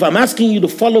 And if I'm asking you to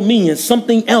follow me and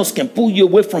something else can pull you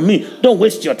away from me, don't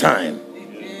waste your time.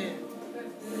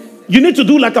 You need to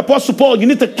do like Apostle Paul. You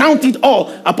need to count it all.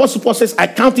 Apostle Paul says, I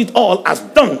count it all as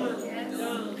dung,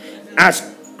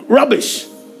 as rubbish.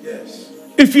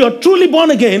 If you're truly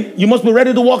born again, you must be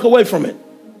ready to walk away from it.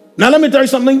 Now, let me tell you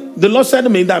something. The Lord said to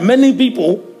me that many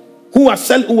people who are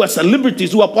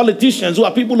celebrities, who are politicians, who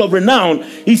are people of renown,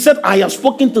 he said, I have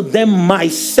spoken to them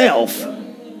myself.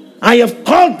 I have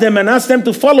called them and asked them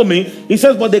to follow me. He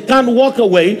says, but they can't walk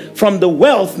away from the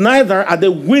wealth, neither are they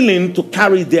willing to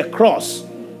carry their cross.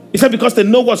 He said, because they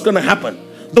know what's going to happen.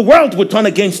 The world will turn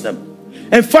against them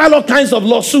and file all kinds of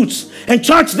lawsuits and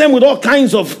charge them with all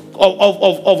kinds of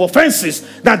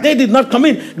offenses that they did not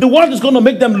commit. The world is going to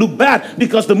make them look bad,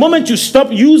 because the moment you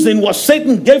stop using what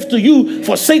Satan gave to you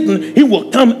for Satan, he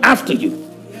will come after you.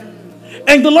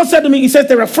 And the Lord said to me, he says,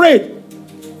 they're afraid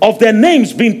of their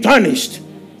names being tarnished.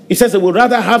 He says they would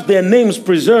rather have their names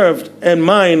preserved and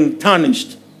mine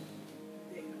tarnished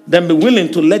than be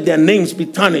willing to let their names be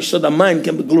tarnished so that mine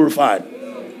can be glorified.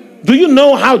 Do you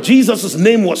know how Jesus'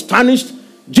 name was tarnished?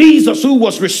 Jesus, who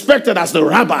was respected as the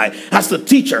rabbi, as the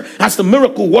teacher, as the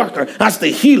miracle worker, as the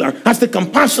healer, as the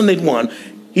compassionate one,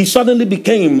 he suddenly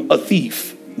became a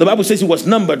thief. The Bible says he was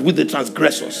numbered with the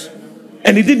transgressors.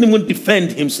 And he didn't even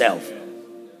defend himself.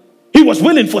 He was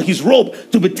willing for his robe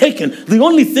to be taken. The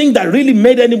only thing that really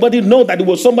made anybody know that it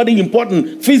was somebody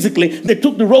important physically, they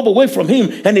took the robe away from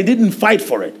him and he didn't fight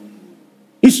for it.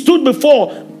 He stood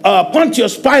before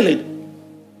Pontius Pilate.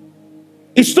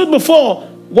 He stood before,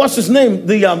 what's his name?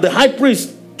 The high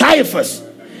priest, Caiaphas.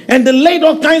 And they laid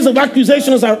all kinds of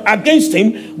accusations against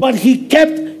him, but he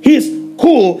kept his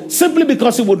cool simply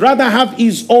because he would rather have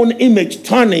his own image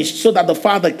tarnished so that the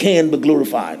Father can be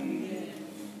glorified.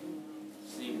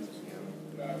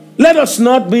 Let us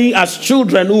not be as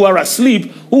children who are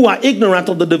asleep, who are ignorant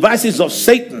of the devices of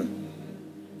Satan.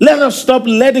 Let us stop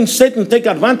letting Satan take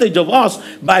advantage of us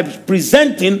by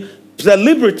presenting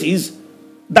celebrities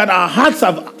that our hearts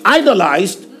have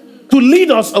idolized to lead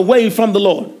us away from the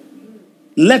Lord.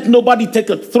 Let nobody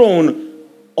take a throne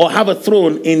or have a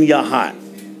throne in your heart.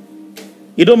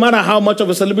 It don't matter how much of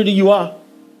a celebrity you are.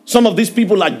 Some of these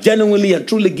people are genuinely and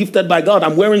truly gifted by God.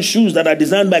 I'm wearing shoes that are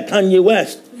designed by Kanye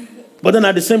West. But then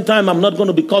at the same time, I'm not going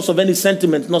to, because of any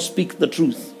sentiment, not speak the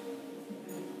truth.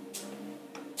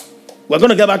 We're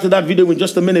going to get back to that video in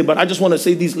just a minute, but I just want to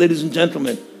say this, ladies and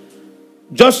gentlemen.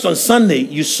 Just on Sunday,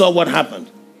 you saw what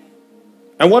happened.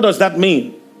 And what does that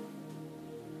mean?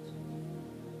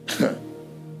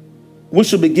 We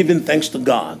should be giving thanks to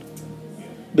God.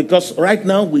 Because right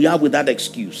now, we are without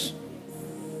excuse.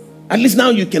 At least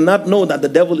now you cannot know that the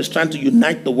devil is trying to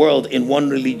unite the world in one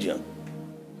religion,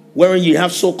 wherein you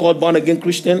have so-called born-again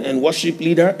Christian and worship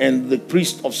leader and the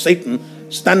priest of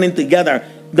Satan standing together.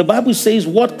 The Bible says,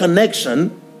 what connection?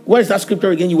 Where is that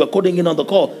scripture again? You were quoting it on the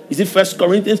call. Is it 1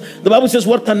 Corinthians? The Bible says,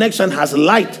 what connection has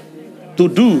light to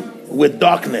do with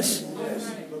darkness?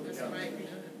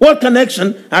 What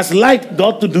connection has light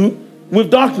got to do with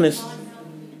darkness?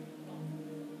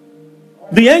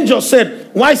 The angel said,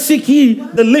 why seek ye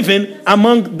the living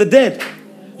among the dead?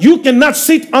 You cannot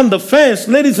sit on the fence,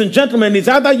 ladies and gentlemen. It's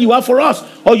either you are for us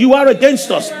or you are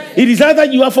against us. It is either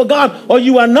you are for God or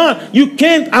you are not. You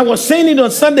can't, I was saying it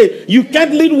on Sunday, you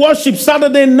can't lead worship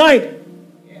Saturday night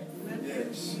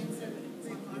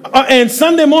and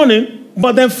Sunday morning,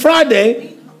 but then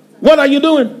Friday, what are you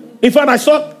doing? In fact, I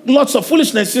saw lots of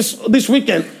foolishness this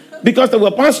weekend because there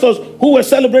were pastors who were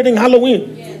celebrating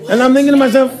Halloween. And I'm thinking to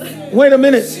myself, wait a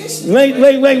minute.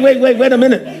 Wait a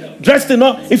minute. Dressed in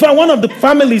all. In fact, one of the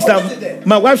families that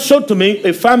my wife showed to me,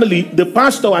 a family, the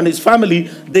pastor and his family,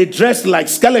 they dressed like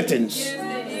skeletons.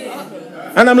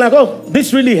 And I'm like, oh,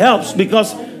 this really helps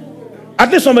because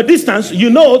at least from a distance, you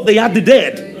know they are the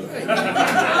dead.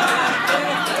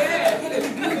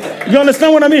 You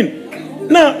understand what I mean?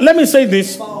 Now, let me say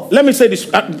this.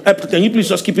 Can you please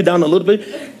just keep it down a little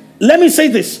bit? Let me say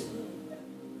this.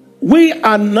 We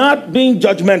are not being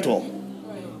judgmental.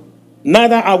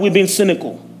 Neither are we being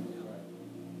cynical.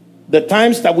 The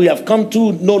times that we have come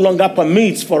to no longer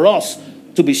permits for us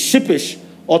to be sheepish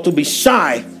or to be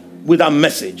shy with our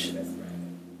message.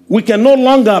 We can no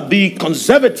longer be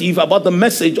conservative about the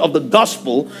message of the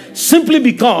gospel simply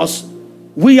because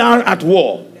we are at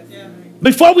war.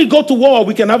 Before we go to war,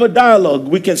 we can have a dialogue.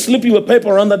 We can slip you a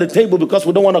paper under the table because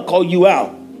we don't want to call you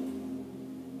out.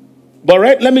 But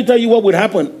let me tell you what would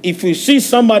happen. If you see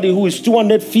somebody who is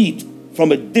 200 feet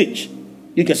from a ditch,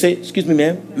 you can say, excuse me,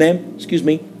 ma'am, excuse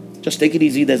me. Just take it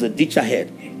easy. There's a ditch ahead.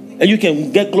 And you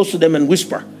can get close to them and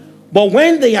whisper. But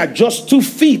when they are just 2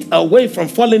 feet away from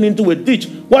falling into a ditch,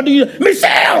 what do you do?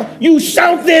 Michelle, you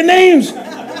shout their names.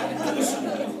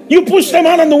 You push them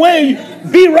out of the way.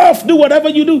 Be rough. Do whatever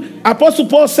you do. Apostle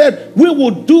Paul said, we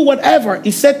will do whatever.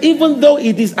 He said, even though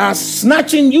it is as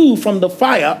snatching you from the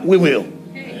fire, we will.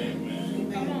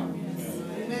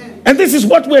 And this is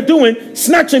what we're doing,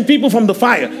 snatching people from the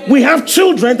fire. We have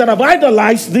children that have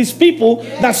idolized these people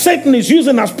that Satan is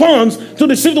using as pawns to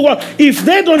deceive the world. If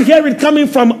they don't hear it coming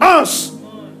from us,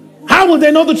 how will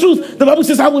they know the truth? The Bible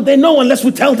says, how will they know unless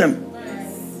we tell them?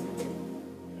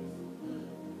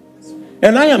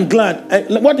 And I am glad.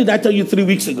 What did I tell you 3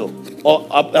 weeks ago? Or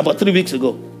about 3 weeks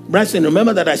ago? Bryson,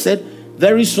 remember that I said,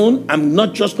 very soon, I'm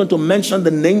not just going to mention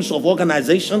the names of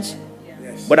organizations,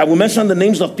 but I will mention the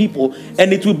names of people,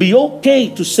 and it will be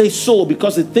okay to say so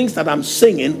because the things that I'm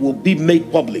saying will be made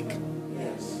public.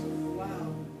 Yes.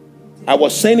 Wow. I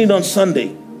was saying it on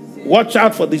Sunday. Watch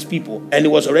out for these people, and it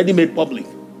was already made public.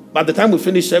 By the time we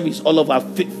finished service, all of our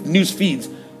news feeds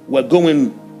were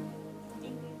going,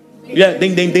 yeah,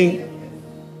 ding, ding, ding.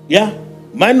 Yeah,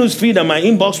 my news feed and my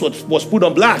inbox was put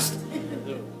on blast.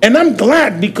 And I'm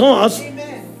glad because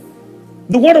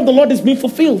the word of the Lord is being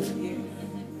fulfilled.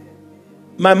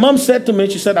 My mom said to me,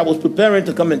 she said, I was preparing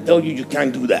to come and tell you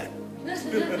can't do that.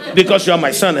 Because you're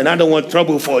my son and I don't want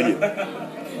trouble for you.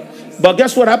 But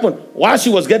guess what happened? While she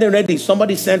was getting ready,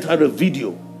 somebody sent her a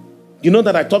video. You know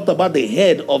that I talked about the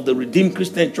head of the Redeemed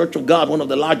Christian Church of God, one of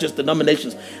the largest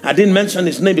denominations. I didn't mention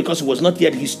his name because it was not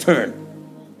yet his turn.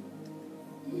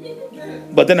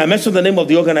 But then I mentioned the name of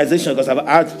the organization because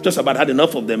I've just about had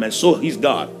enough of them, and so he's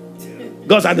God.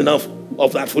 God's had enough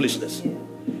of that foolishness.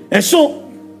 And so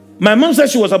my mom said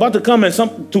she was about to come and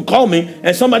to call me,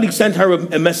 and somebody sent her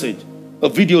a message, a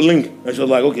video link. And she was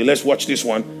like, okay, let's watch this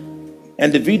one.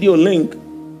 And the video link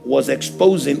was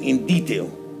exposing in detail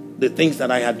the things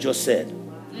that I had just said.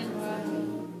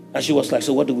 And she was like,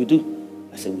 so what do we do?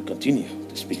 I said, we continue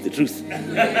to speak the truth.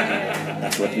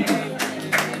 That's what we do.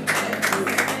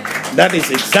 That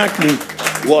is exactly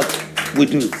what we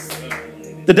do.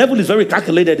 The devil is very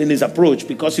calculated in his approach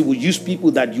because he will use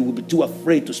people that you will be too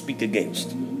afraid to speak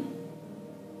against.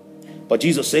 But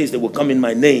Jesus says they will come in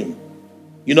my name.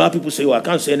 You know how people say, well, I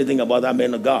can't say anything about that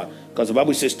man of God because the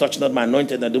Bible says, touch not my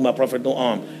anointed and do my prophet no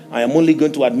harm. I am only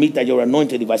going to admit that you're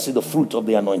anointed if I see the fruit of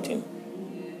the anointing.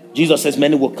 Jesus says,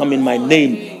 many will come in my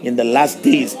name in the last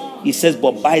days. He says,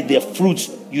 but by their fruits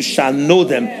you shall know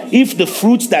them. If the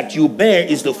fruits that you bear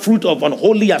is the fruit of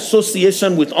unholy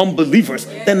association with unbelievers,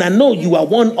 then I know you are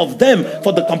one of them.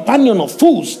 For the companion of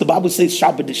fools, the Bible says,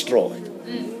 shall be destroyed.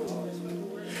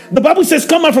 The Bible says,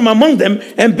 come out from among them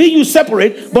and be you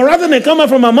separate. But rather than come out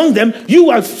from among them, you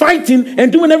are fighting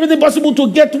and doing everything possible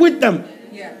to get with them.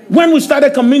 Yeah. When we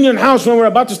started Communion House, when we were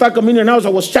about to start Communion House, I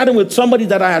was chatting with somebody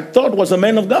that I had thought was a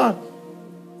man of God.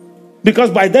 Because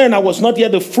by then I was not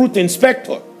yet a fruit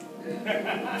inspector.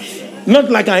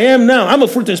 Not like I am now. I'm a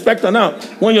fruit inspector now.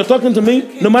 When you're talking to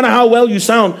me, no matter how well you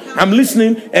sound, I'm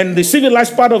listening, and the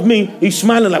civilized part of me is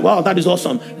smiling like, wow, that is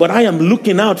awesome. But I am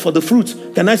looking out for the fruits.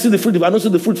 Can I see the fruit? If I don't see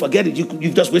the fruit, forget it.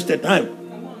 You've just wasted time.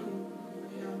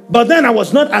 But then I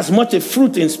was not as much a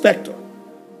fruit inspector.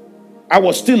 I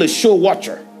was still a show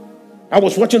watcher. I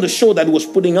was watching the show that he was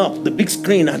putting up, the big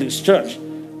screen at his church,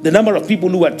 the number of people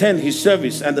who attend his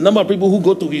service, and the number of people who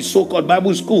go to his so-called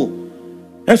Bible school.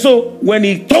 And so when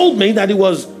he told me that he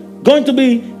was going to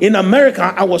be in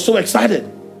America, I was so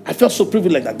excited. I felt so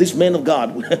privileged that this man of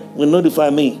God will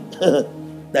notify me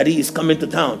that he is coming to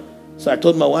town. So I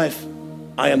told my wife,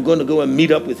 I am going to go and meet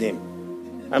up with him.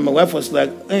 And my wife was like,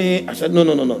 eh. I said, no.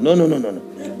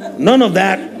 None of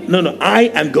that. No, I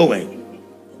am going.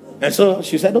 And so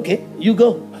she said, okay, you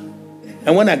go.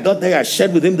 And when I got there, I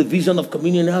shared with him the vision of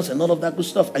Communion House and all of that good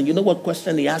stuff. And you know what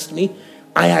question he asked me?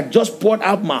 I had just poured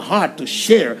out my heart to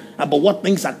share about what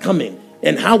things are coming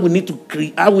and how we need to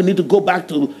create, how we need to go back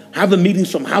to having meetings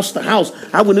from house to house,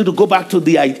 how we need to go back to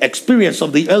the experience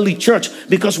of the early church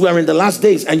because we are in the last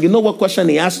days. And you know what question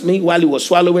he asked me while he was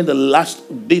swallowing the last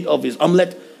bit of his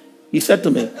omelet? He said to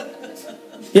me,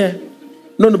 Yeah.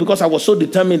 No, because I was so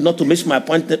determined not to miss my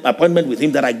appointment with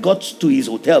him that I got to his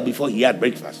hotel before he had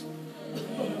breakfast.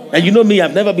 And you know me,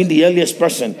 I've never been the earliest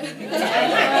person.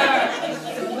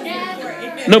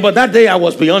 No, but that day I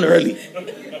was beyond early.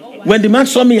 When the man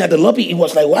saw me at the lobby, he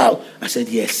was like, wow. I said,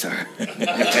 yes, sir.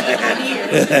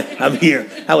 I'm here.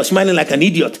 I was smiling like an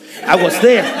idiot. I was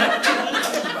there.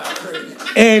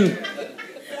 And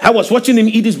I was watching him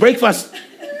eat his breakfast.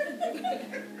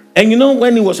 And you know,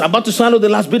 when he was about to swallow the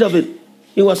last bit of it,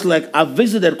 he was like, I've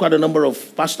visited quite a number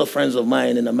of pastor friends of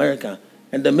mine in America,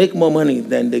 and they make more money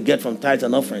than they get from tithes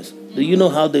and offerings. Do you know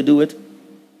how they do it?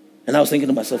 And I was thinking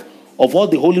to myself, of all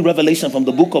the holy revelation from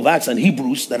the book of Acts and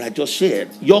Hebrews that I just shared,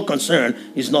 your concern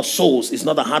is not souls, it's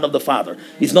not the heart of the Father,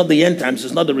 it's not the end times,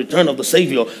 it's not the return of the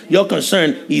Savior. Your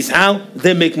concern is how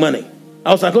they make money.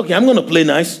 I was like, okay, I'm going to play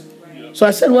nice. So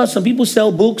I said, well, some people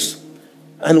sell books.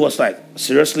 And it was like,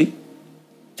 seriously?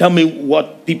 Tell me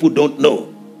what people don't know.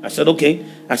 I said, okay.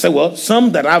 I said, well,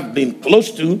 some that I've been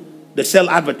close to, they sell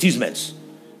advertisements.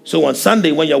 So on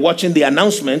Sunday, when you're watching the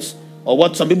announcements, or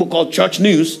what some people call church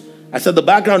news, I said the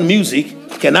background music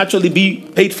can actually be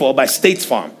paid for by State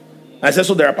Farm. I said,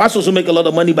 so there are pastors who make a lot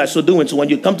of money by so doing. So when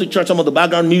you come to church, some of the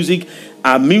background music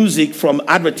are music from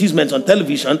advertisements on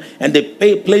television, and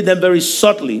they play them very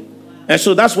subtly. And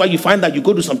so that's why you find that you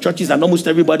go to some churches and almost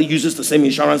everybody uses the same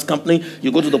insurance company.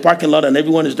 You go to the parking lot and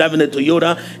everyone is driving a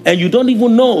Toyota, and you don't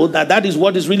even know that that is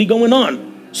what is really going on.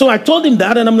 So I told him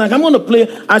that, and I'm like, I'm going to play.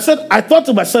 I thought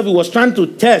to myself, he was trying to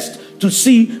test to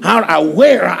see how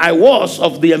aware I was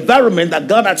of the environment that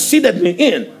God had seated me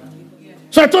in.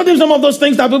 So I told him some of those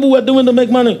things that people were doing to make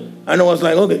money. And I was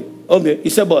like, okay. He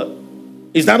said, but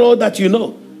is that all that you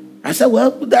know? I said,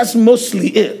 well, that's mostly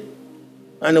it.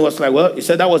 And he was like, well, he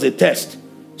said that was a test.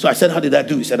 So I said, how did that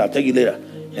do? He said, I'll tell you later.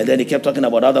 And then he kept talking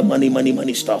about other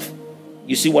money stuff.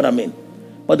 You see what I mean?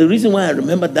 But the reason why I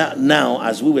remember that now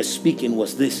as we were speaking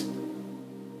was this.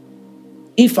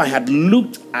 If I had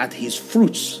looked at his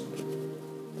fruits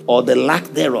or the lack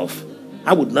thereof,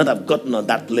 I would not have gotten on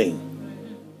that plane.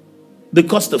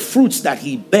 Because the fruits that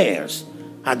he bears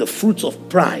are the fruits of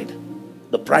pride,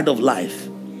 the pride of life.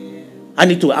 I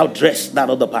need to outdress that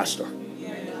other pastor.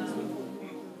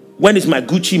 When is my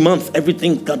Gucci month?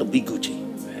 Everything's got to be Gucci.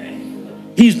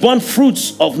 He's borne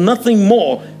fruits of nothing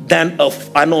more than of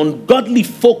an ungodly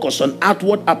focus on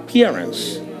outward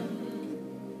appearance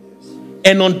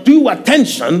and undue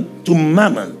attention to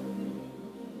mammon.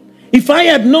 If I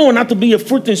had known how to be a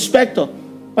fruit inspector,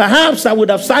 perhaps I would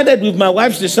have sided with my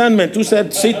wife's discernment who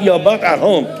said, sit your butt at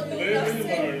home.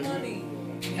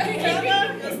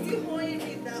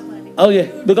 Oh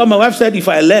yeah, because my wife said if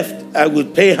I left, I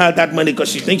would pay her that money because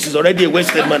she thinks it's already a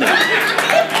wasted money.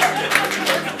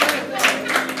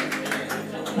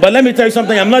 But let me tell you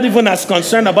something, I'm not even as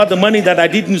concerned about the money that I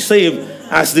didn't save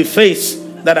as the face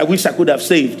that I wish I could have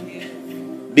saved.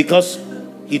 Because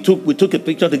we took a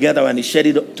picture together and he shared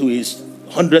it to his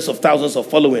hundreds of thousands of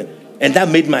following. And that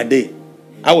made my day.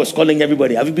 I was calling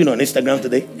everybody, have you been on Instagram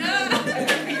today?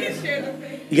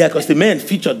 Yeah, because the man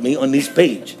featured me on his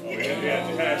page.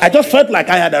 I just felt like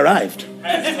I had arrived.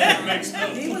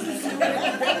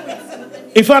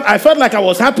 In fact, I felt like I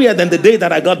was happier than the day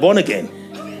that I got born again.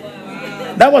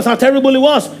 That was how terrible it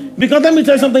was. Because let me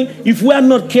tell you something, if we are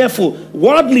not careful,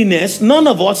 worldliness, none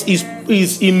of us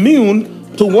is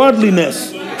immune to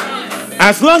worldliness.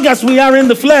 As long as we are in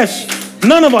the flesh,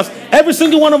 none of us, every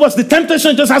single one of us, the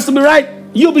temptation just has to be right.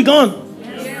 You'll be gone.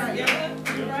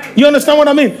 You understand what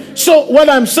I mean? So what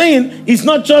I'm saying is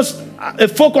not just a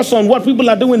focus on what people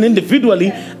are doing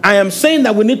individually. I am saying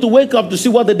that we need to wake up to see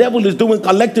what the devil is doing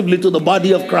collectively to the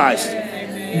body of Christ.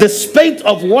 The spate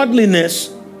of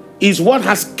worldliness is what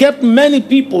has kept many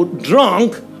people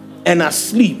drunk and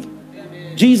asleep.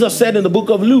 Jesus said in the book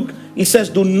of Luke, he says,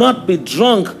 do not be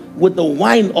drunk with the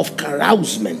wine of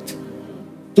carousement.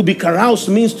 To be caroused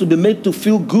means to be made to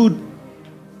feel good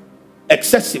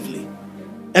excessively.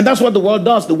 And that's what the world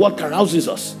does. The world carouses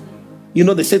us. You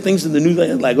know, they say things in the news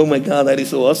and like, oh my God, that is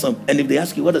so awesome. And if they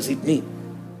ask you, what does it mean?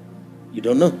 You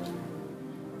don't know.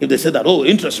 If they say that, oh,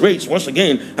 interest rates, once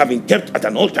again, have been kept at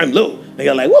an all-time low. And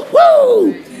you're like,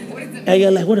 whoa. And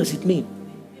you're like, what does it mean?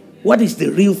 What is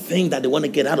the real thing that they want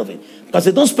to get out of it? Because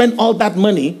they don't spend all that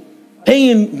money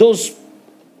paying those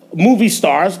movie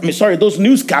stars, those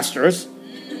newscasters.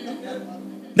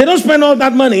 They don't spend all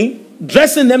that money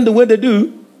dressing them the way they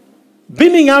do,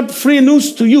 beaming out free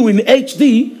news to you in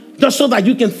HD just so that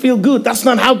you can feel good. That's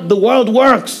not how the world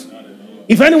works.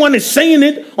 If anyone is saying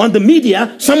it on the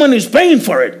media, someone is paying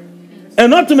for it.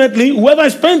 And ultimately, whoever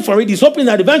is paying for it is hoping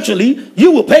that eventually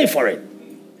you will pay for it.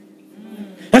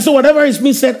 And so whatever is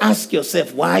being said, ask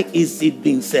yourself, why is it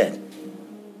being said?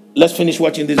 Let's finish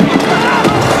watching this video.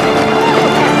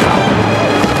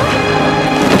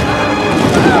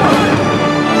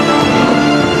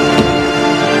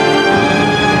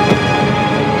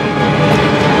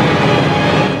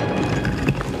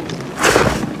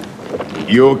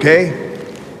 You okay?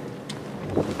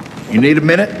 You need a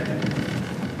minute?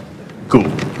 Cool.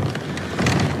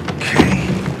 Okay.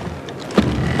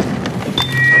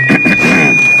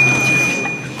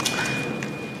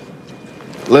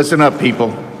 Listen up,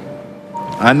 people.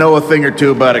 I know a thing or two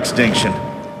about extinction.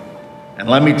 And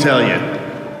let me tell you,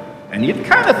 and you'd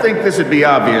kind of think this would be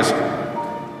obvious,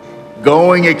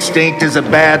 going extinct is a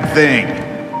bad thing.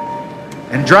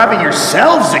 And driving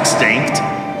yourselves extinct?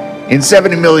 In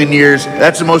 70 million years,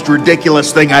 that's the most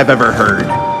ridiculous thing I've ever heard.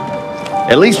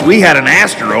 At least we had an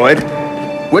asteroid.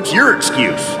 What's your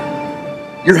excuse?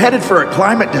 You're headed for a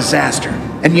climate disaster,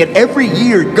 and yet every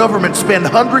year governments spend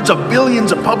hundreds of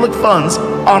billions of public funds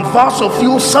on fossil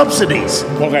fuel subsidies.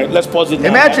 Okay, let's pause it now.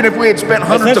 Imagine if we had spent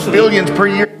hundreds of billions per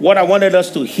year. What I wanted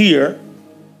us to hear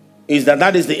is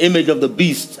that is the image of the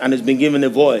beast and has been given a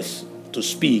voice to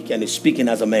speak and is speaking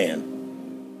as a man.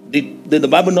 Did the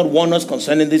Bible not warn us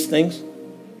concerning these things?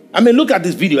 I mean, look at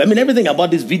this video. I mean, everything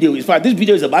about this video is fine. This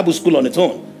video is a Bible school on its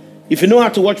own. If you know how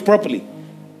to watch properly.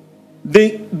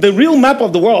 The real map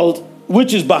of the world,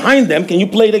 which is behind them, can you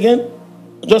play it again?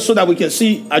 Just so that we can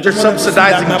see. You're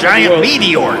subsidizing giant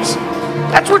meteors.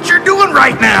 That's what you're doing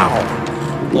right now.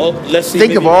 Well, let's see.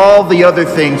 Think of all the other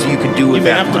things you could do with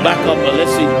that money. You may have to back up, but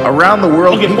let's see. Around the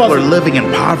world, people are living in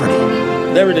poverty.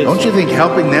 There it is. Don't you think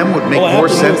helping them would make more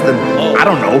sense than, I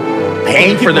don't know,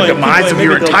 paying for the demise of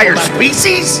your entire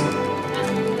species?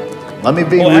 Let me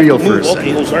be real for a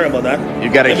second. Okay, sorry about that.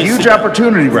 You've got a huge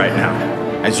opportunity right now.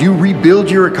 As you rebuild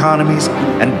your economies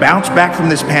and bounce back from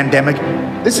this pandemic,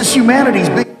 this is humanity's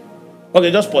big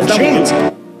just pause. chance.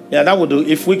 Yeah, that would do.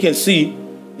 If we can see,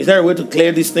 is there a way to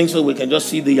clear these things so we can just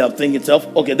see the thing itself?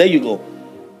 Okay, there you go.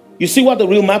 You see what the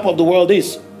real map of the world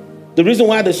is. The reason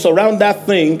why they surround that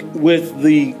thing with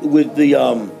the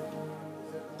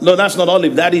no, that's not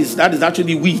olive. That is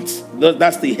actually wheat.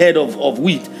 That's the head of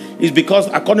wheat. Is because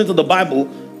according to the Bible,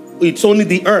 it's only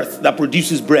the earth that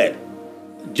produces bread.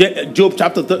 Job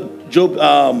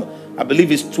I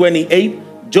believe it's 28.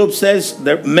 Job says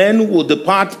that men will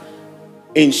depart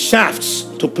in shafts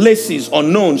to places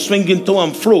unknown, swinging to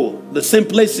and fro, the same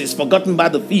places forgotten by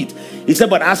the feet. He said,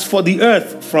 but as for the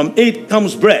earth, from it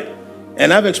comes bread.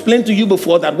 And I've explained to you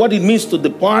before that what it means to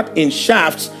depart in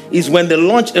shafts is when they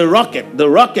launch a rocket. The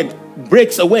rocket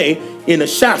breaks away in a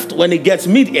shaft when it gets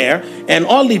mid-air, and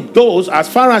all it goes, as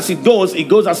far as it goes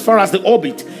as far as the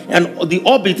orbit. And the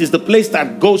orbit is the place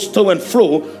that goes to and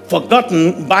fro,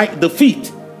 forgotten by the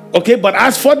feet. Okay, but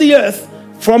as for the earth,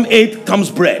 from it comes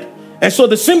bread. And so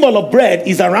the symbol of bread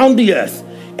is around the earth.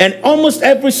 And almost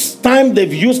every time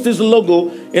they've used this logo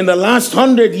in the last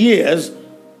 100 years,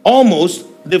 almost,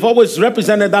 they've always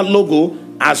represented that logo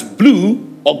as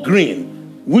blue or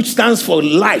green, which stands for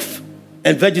life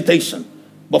and vegetation.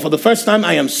 But for the first time,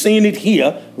 I am seeing it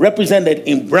here represented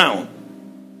in brown.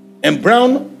 And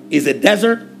brown is a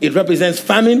desert. It represents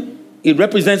famine. It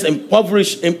represents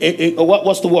impoverished,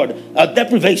 what's the word?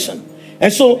 Deprivation.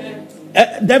 And so,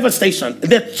 devastation.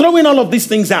 They're throwing all of these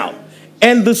things out.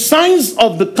 And the signs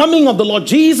of the coming of the Lord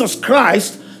Jesus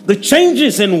Christ, the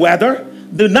changes in weather,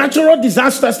 the natural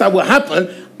disasters that will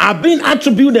happen are being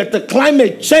attributed to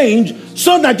climate change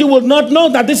so that you will not know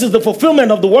that this is the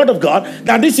fulfillment of the word of God,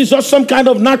 that this is just some kind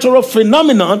of natural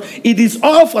phenomenon. It is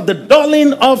all for the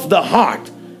dulling of the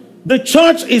heart. The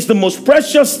church is the most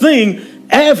precious thing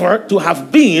ever to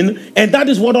have been, and that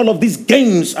is what all of these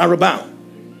games are about.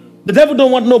 The devil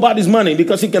don't want nobody's money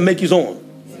because he can make his own.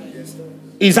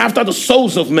 He's after the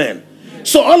souls of men.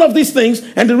 So all of these things,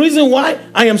 and the reason why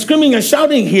I am screaming and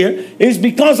shouting here is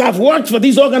because I've worked for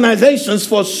these organizations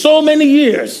for so many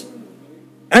years.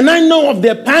 And I know of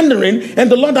their pandering, and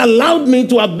the Lord allowed me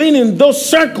to have been in those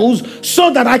circles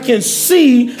so that I can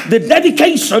see the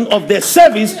dedication of their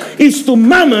service is to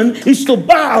mammon, is to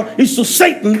Baal, is to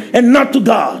Satan, and not to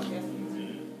God.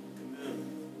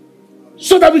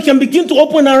 So that we can begin to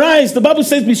open our eyes. The Bible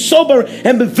says be sober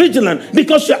and be vigilant,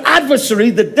 because your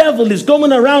adversary, the devil, is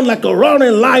going around like a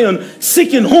roaring lion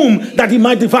seeking whom that he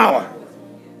might devour.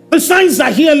 The signs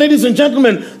are here, ladies and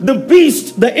gentlemen. The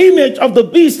beast, the image of the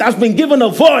beast has been given a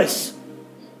voice.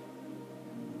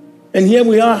 And here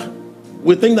we are.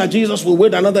 We think that Jesus will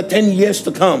wait another 10 years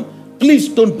to come. Please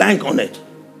don't bank on it.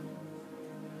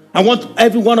 I want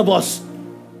every one of us,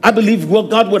 I believe what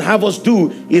God would have us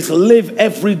do is live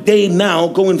every day now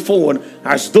going forward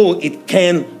as though it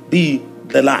can be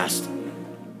the last.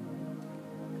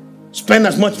 Spend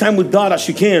as much time with God as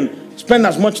you can Spend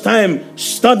as much time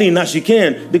studying as you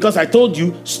can, because I told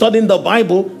you studying the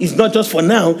Bible is not just for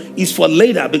now, it's for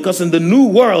later. Because in the new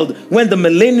world, when the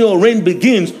millennial reign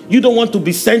begins, you don't want to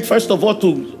be sent first of all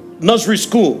to nursery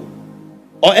school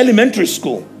or elementary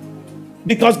school,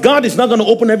 because God is not going to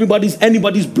open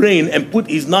anybody's brain and put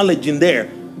his knowledge in there.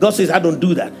 God says, I don't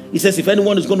do that. He says, if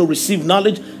anyone is going to receive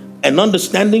knowledge and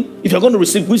understanding, if you're going to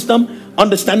receive wisdom,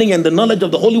 understanding, and the knowledge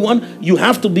of the Holy One, you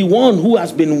have to be one who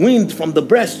has been weaned from the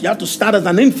breast. You have to start as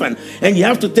an infant, and you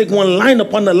have to take one line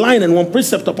upon a line and one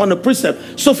precept upon a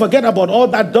precept. So forget about all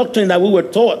that doctrine that we were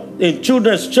taught in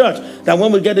children's church, that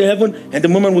when we get to heaven and the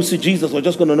moment we see Jesus, we're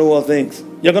just going to know all things.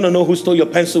 You're going to know who stole your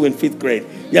pencil in 5th grade.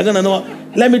 You're going to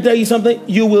know. Let me tell you something.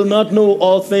 You will not know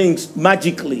all things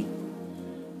magically.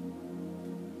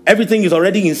 Everything is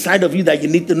already inside of you that you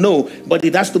need to know, but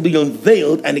it has to be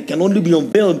unveiled, and it can only be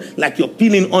unveiled like you're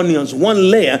peeling onions,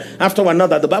 one layer after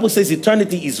another. The Bible says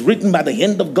eternity is written by the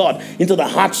hand of God into the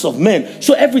hearts of men.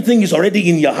 So everything is already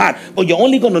in your heart, but you're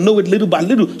only going to know it little by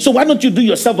little. So why don't you do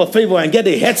yourself a favor and get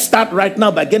a head start right now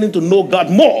by getting to know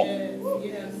God more?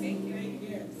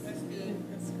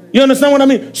 You understand what I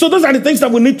mean? So those are the things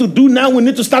that we need to do now. We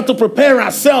need to start to prepare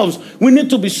ourselves. We need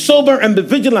to be sober and be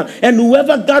vigilant. And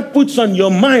whoever God puts on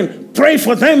your mind, pray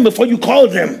for them before you call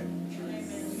them.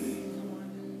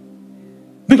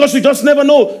 Because you just never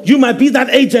know. You might be that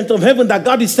agent of heaven that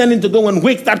God is sending to go and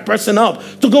wake that person up,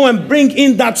 to go and bring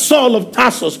in that Saul of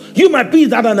Tarsus. You might be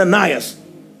that Ananias.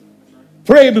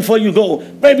 Pray before you go.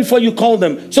 Pray before you call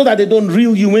them, so that they don't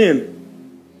reel you in.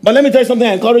 But let me tell you something.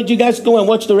 I encourage you guys to go and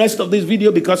watch the rest of this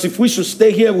video, because if we should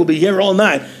stay here, we'll be here all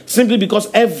night. Simply because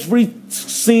every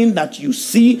scene that you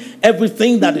see,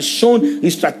 everything that is shown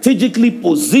is strategically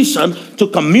positioned to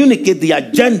communicate the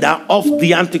agenda of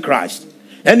the Antichrist.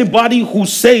 Anybody who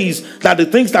says that the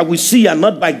things that we see are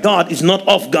not by God is not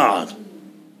of God.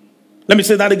 Let me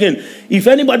say that again. If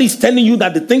anybody is telling you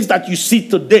that the things that you see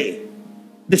today,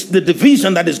 the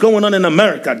division that is going on in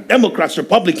America, Democrats,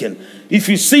 Republican, if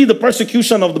you see the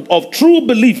persecution of true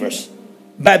believers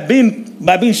by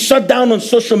being shut down on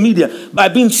social media, by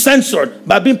being censored,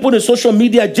 by being put in social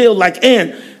media jail like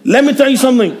Ann, let me tell you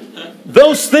something.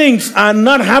 Those things are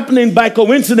not happening by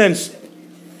coincidence.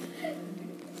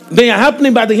 They are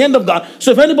happening by the hand of God.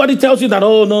 So if anybody tells you that,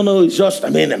 oh, no, it's just, I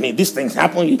mean, these things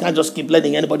happen, you can't just keep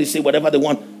letting anybody say whatever they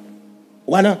want.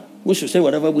 Why not? We should say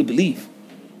whatever we believe.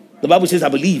 The Bible says, I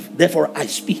believe, therefore I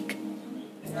speak.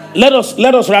 Let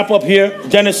us wrap up here.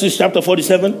 Genesis chapter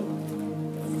 47.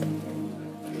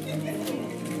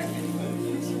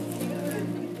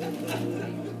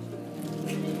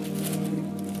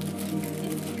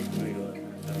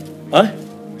 Huh?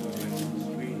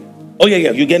 Oh, yeah.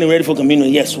 You're getting ready for communion.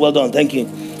 Yes, well done. Thank you.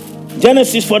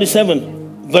 Genesis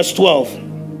 47, verse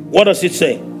 12. What does it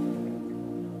say?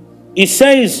 It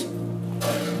says,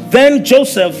 then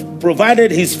Joseph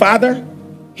provided his father,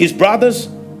 his brothers,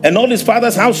 and all his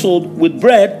father's household with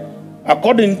bread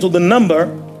according to the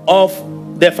number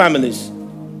of their families.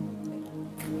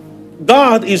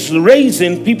 God is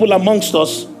raising people amongst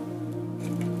us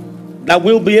that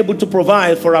will be able to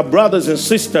provide for our brothers and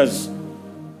sisters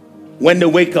when they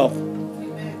wake up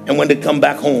and when they come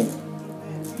back home.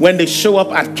 When they show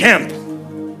up at camp,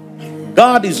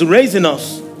 God is raising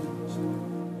us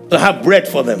to have bread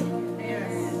for them.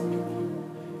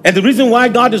 And the reason why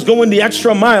God is going the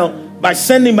extra mile by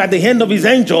sending by the hand of his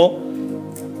angel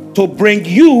to bring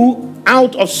you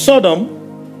out of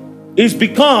Sodom is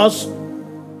because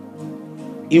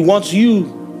he wants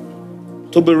you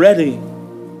to be ready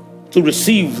to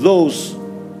receive those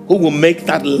who will make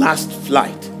that last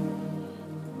flight.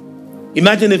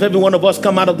 Imagine if every one of us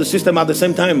come out of the system at the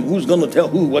same time. Who's going to tell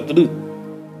who what to do?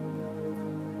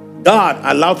 God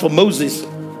allowed for Moses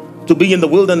to be in the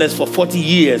wilderness for 40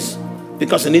 years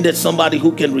because he needed somebody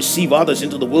who can receive others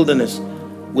into the wilderness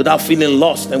without feeling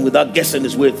lost and without guessing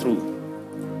his way through.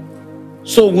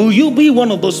 So will you be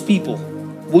one of those people?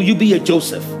 Will you be a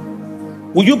Joseph?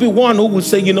 Will you be one who will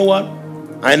say, you know what?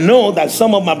 I know that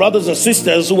some of my brothers and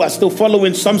sisters who are still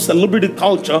following some celebrity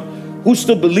culture, who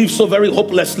still believe so very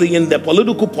hopelessly in their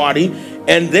political party,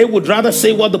 and they would rather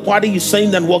say what the party is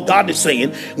saying than what God is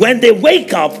saying. When they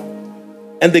wake up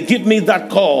and they give me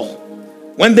that call,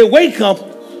 when they wake up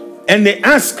and they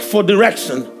ask for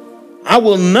direction, I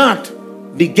will not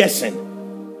be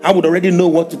guessing. I would already know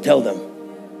what to tell them.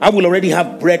 I will already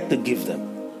have bread to give them.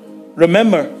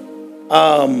 Remember,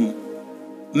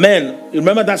 men,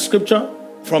 remember that scripture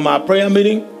from our prayer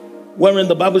meeting wherein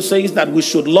the Bible says that we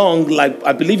should long, like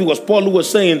I believe it was Paul who was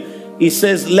saying, he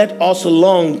says, let us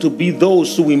long to be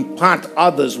those who impart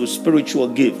others with spiritual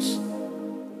gifts.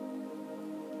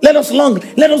 Let us long,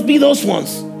 let us be those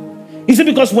ones. He said,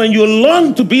 because when you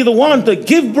long to be the one to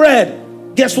give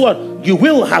bread, guess what? You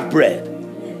will have bread.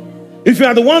 If you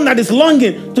are the one that is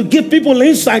longing to give people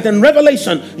insight and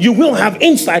revelation, you will have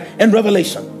insight and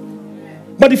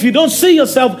revelation. But if you don't see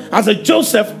yourself as a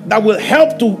Joseph that will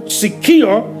help to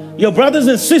secure your brothers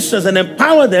and sisters and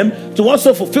empower them to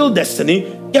also fulfill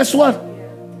destiny, guess what?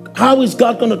 How is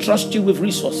God going to trust you with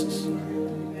resources?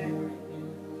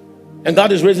 And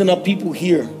God is raising up people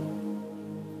here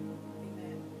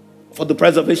for the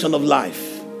preservation of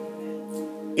life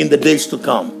in the days to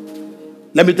come.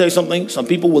 Let me tell you something. Some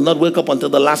people will not wake up until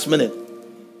the last minute.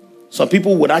 Some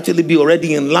people would actually be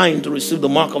already in line to receive the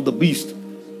mark of the beast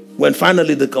when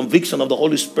finally the conviction of the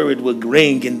Holy Spirit will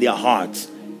ring in their hearts.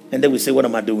 And they will say, what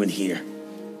am I doing here?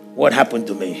 What happened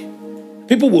to me?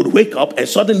 People would wake up and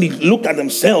suddenly look at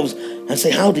themselves and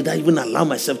say, how did I even allow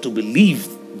myself to believe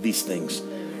these things?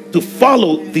 To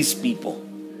follow these people?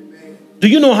 Do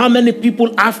you know how many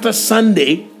people after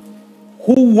Sunday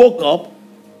who woke up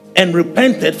and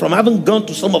repented from having gone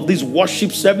to some of these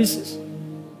worship services?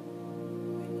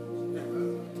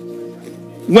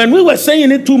 When we were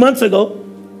saying it 2 months ago,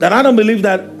 that I don't believe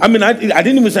that, I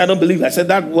didn't even say I don't believe. I said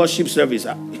that worship service.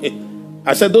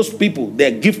 I said those people,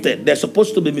 they're gifted. They're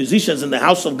supposed to be musicians in the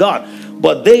house of God.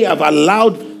 But they have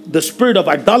allowed the spirit of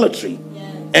idolatry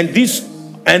and this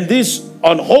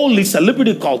unholy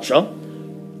celebrity culture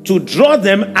to draw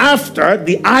them after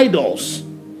the idols.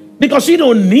 Because you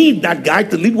don't need that guy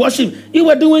to lead worship. You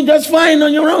were doing just fine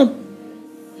on your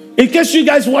own. In case you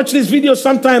guys watch this video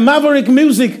sometime, Maverick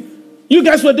Music, you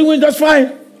guys were doing just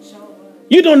fine.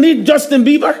 You don't need Justin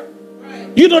Bieber.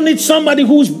 You don't need somebody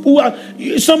who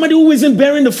isn't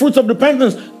bearing the fruits of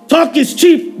repentance. Talk is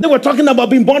cheap. They were talking about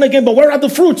being born again, but where are the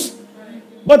fruits?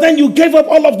 But then you gave up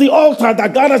all of the altar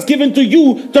that God has given to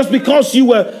you just because you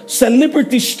were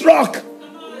celebrity struck.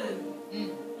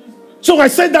 So I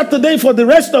said that today for the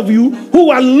rest of you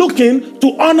who are looking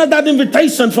to honor that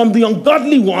invitation from the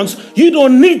ungodly ones. You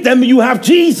don't need them. You have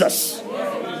Jesus.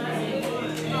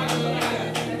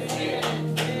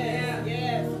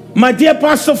 My dear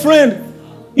pastor friend,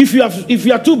 if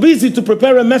you are too busy to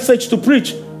prepare a message to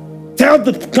preach, tell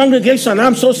the congregation,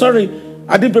 I'm so sorry,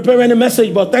 I didn't prepare any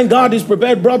message, but thank God he's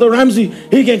prepared Brother Ramsey.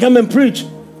 He can come and preach.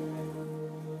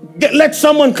 Let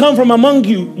someone come from among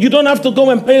you. You don't have to go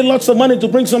and pay lots of money to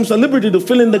bring some celebrity to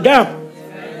fill in the gap.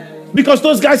 Because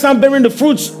those guys aren't bearing the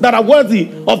fruits that are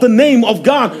worthy of the name of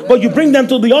God. But you bring them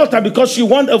to the altar because you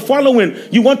want a following.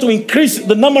 You want to increase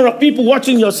the number of people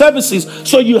watching your services.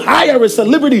 So you hire a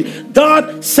celebrity.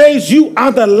 God says you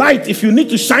are the light. If you need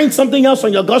to shine something else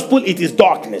on your gospel, it is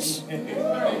darkness.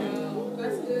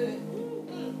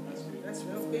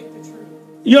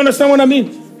 You understand what I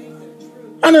mean?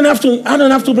 I don't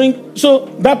have to bring. So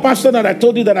that pastor that I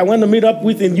told you that I went to meet up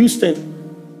with in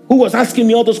Houston, who was asking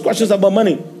me all those questions about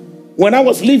money. When I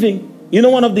was leaving, you know,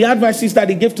 one of the advices that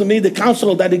he gave to me, the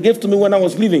counsel that he gave to me when I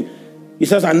was leaving, he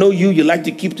says, I know you like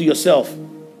to keep to yourself.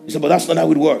 He said, but that's not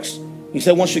how it works. He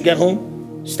said, once you get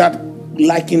home, start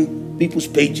liking people's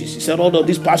pages. He said, all of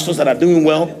these pastors that are doing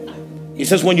well, he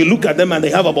says, when you look at them and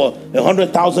they have about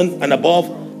 100,000 and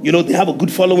above, you know, they have a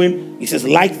good following. He says,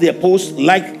 like their posts,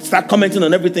 start commenting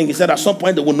on everything. He said, at some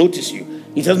point they will notice you.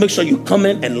 He says, make sure you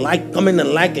comment and like,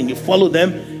 and you follow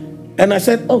them. And I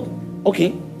said, oh,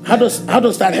 okay. How does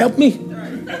that help me?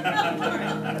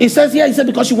 He says, yeah. He said,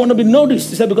 because you want to be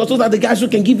noticed. He said, because those are the guys who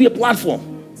can give you a platform.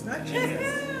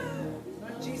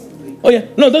 Oh, yeah.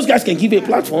 No, those guys can give you a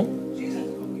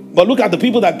platform. But look at the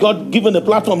people that God given a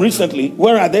platform recently.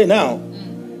 Where are they now?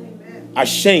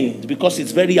 Ashamed, because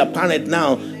it's very apparent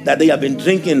now that they have been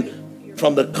drinking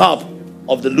from the cup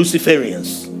of the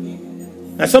Luciferians.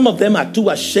 And some of them are too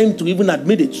ashamed to even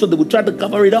admit it, so they will try to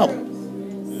cover it up.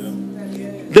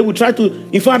 They will try to,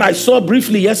 in fact, I saw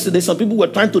briefly yesterday, some people were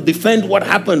trying to defend what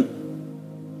happened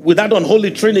with that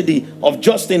unholy trinity of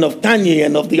Justin, of Kanye,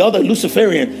 and of the other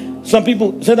Luciferian. Some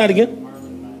people, say that again?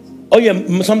 Oh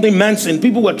yeah, something Manson.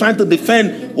 People were trying to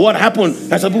defend what happened.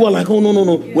 And some people were like, oh,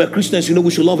 no. We're Christians, you know,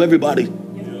 we should love everybody.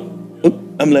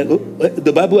 I'm like,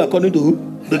 the Bible according to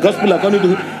who? The gospel according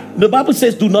to who? The Bible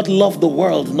says, do not love the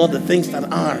world, not the things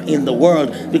that are in the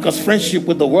world. Because friendship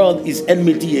with the world is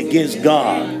enmity against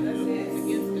God.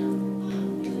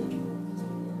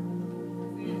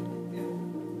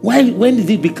 When did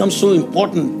it become so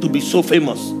important to be so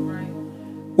famous?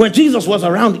 When Jesus was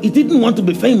around, he didn't want to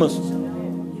be famous.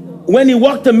 When he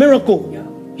worked a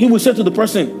miracle, he would say to the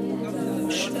person,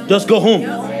 just go home.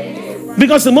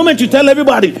 Because the moment you tell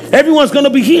everybody, everyone's going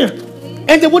to be here.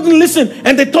 And they wouldn't listen.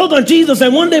 And they told on Jesus.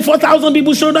 And one day, 4,000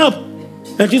 people showed up.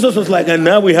 And Jesus was like, and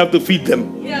now we have to feed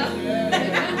them.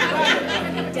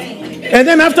 And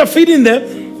then after feeding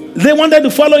them, They wanted to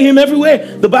follow him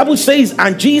everywhere. The Bible says,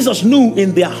 and Jesus knew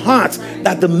in their hearts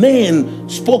that the men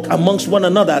spoke amongst one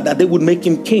another that they would make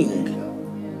him king.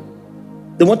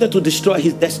 They wanted to destroy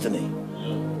his destiny.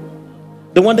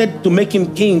 They wanted to make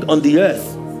him king on the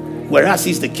earth, whereas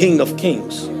he's the King of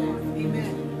Kings.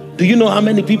 Do you know how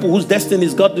many people whose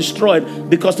destinies got destroyed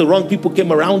because the wrong people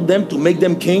came around them to make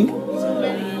them king?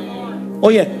 Oh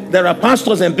yeah, there are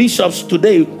pastors and bishops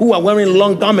today who are wearing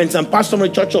long garments and pastoring a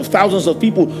church of thousands of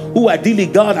people who ideally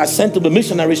God has sent to be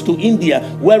missionaries to India,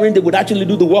 wherein they would actually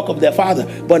do the work of their father.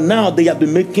 But now they have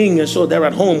been made king, and so they're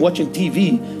at home watching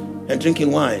TV and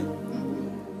drinking wine.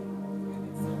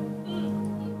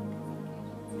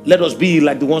 Let us be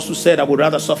like the ones who said, I would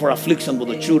rather suffer affliction with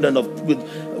the children of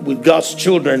with God's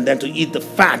children than to eat the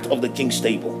fat of the king's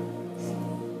table.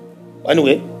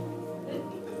 Anyway,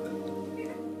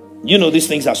 you know these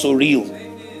things are so real.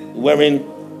 Wherein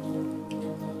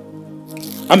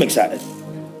I'm excited.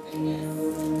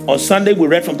 On Sunday we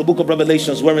read from the book of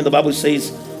Revelations, wherein the Bible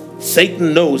says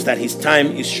Satan knows that his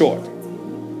time is short,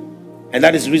 and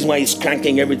that is the reason why he's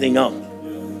cranking everything up.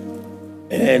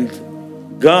 And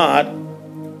God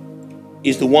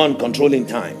is the one controlling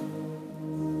time.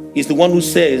 He's the one who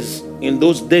says in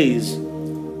those days,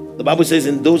 the Bible says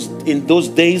in those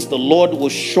days the Lord will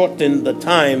shorten the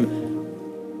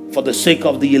time for the sake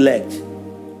of the elect.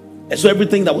 And so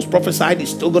everything that was prophesied is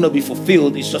still going to be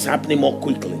fulfilled. It's just happening more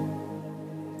quickly.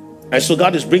 And so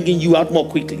God is bringing you out more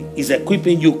quickly. He's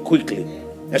equipping you quickly.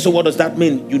 And so what does that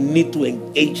mean? You need to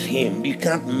engage him. You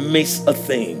can't miss a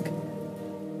thing.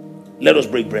 Let us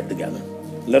break bread together.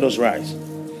 Let us rise.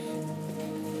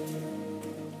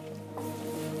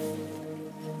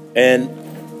 And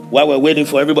while we're waiting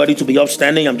for everybody to be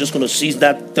upstanding, I'm just going to seize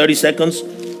that 30 seconds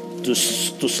to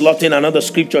slot in another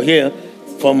scripture here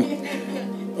from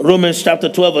Romans chapter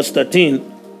 12 verse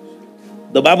 13.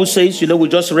 The Bible says, we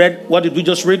just read, what did we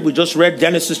just read? We just read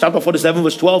Genesis chapter 47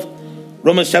 verse 12.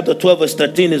 Romans chapter 12 verse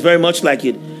 13 is very much like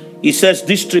it. It says,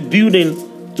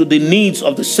 distributing to the needs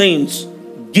of the saints,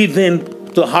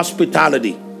 giving to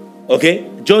hospitality.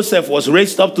 Okay? Joseph was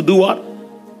raised up to do what?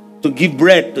 To give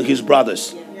bread to his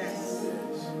brothers.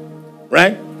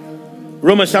 Right?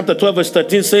 Romans chapter 12 verse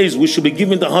 13 says we should be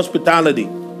giving to hospitality.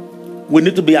 We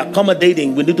need to be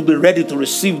accommodating. We need to be ready to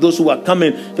receive those who are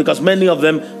coming, because many of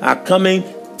them are coming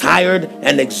tired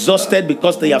and exhausted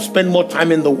because they have spent more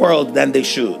time in the world than they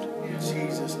should.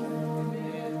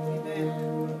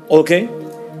 Okay?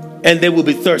 And they will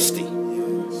be thirsty.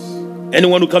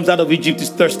 Anyone who comes out of Egypt is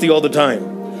thirsty all the time.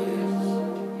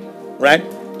 Right?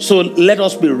 So let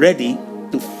us be ready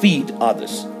to feed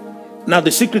others. Now,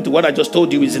 the secret to what I just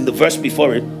told you is in the verse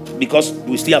before it, because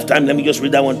we still have time. Let me just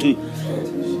read that one too.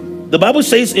 The Bible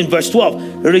says in verse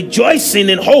 12, rejoicing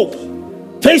in hope,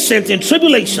 patient in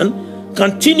tribulation,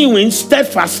 continuing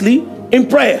steadfastly in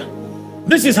prayer.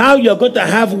 This is how you're going to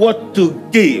have what to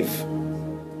give.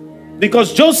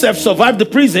 Because Joseph survived the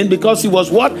prison because he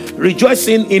was what?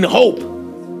 Rejoicing in hope.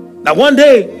 Now one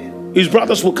day, his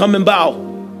brothers will come and bow.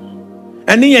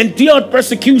 And he endured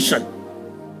persecution.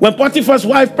 When Potiphar's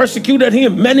wife persecuted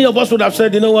him, many of us would have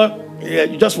said, you know what? Yeah,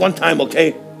 just one time,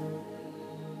 okay?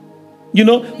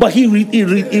 But he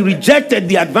rejected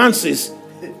the advances.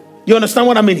 You understand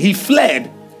what I mean? He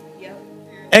fled.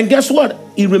 And guess what?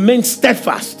 He remained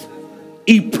steadfast.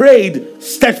 He prayed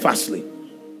steadfastly.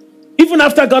 Even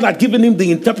after God had given him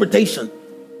the interpretation,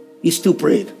 he still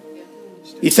prayed.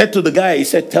 He said to the guy,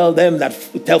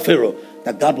 tell Pharaoh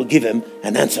that God will give him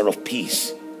an answer of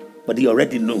peace. But he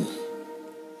already knew.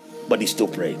 But he still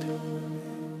prayed.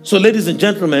 So ladies and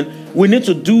gentlemen, we need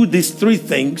to do these three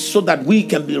things so that we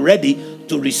can be ready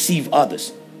to receive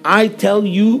others. I tell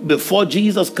you, before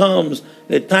Jesus comes,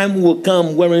 the time will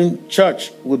come wherein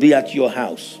church will be at your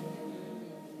house.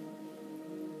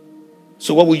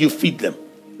 So what will you feed them?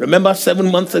 Remember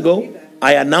 7 months ago,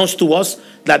 I announced to us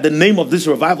that the name of this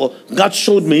revival, God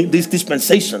showed me this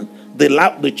dispensation,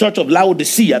 the church of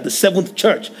Laodicea, the seventh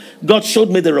church. God showed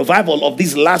me the revival of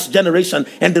this last generation,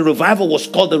 and the revival was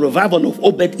called the revival of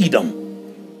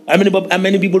Obed-Edom. How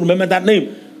many people remember that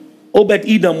name?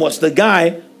 Obed-Edom was the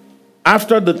guy,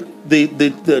 after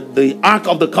the Ark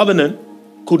of the Covenant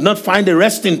could not find a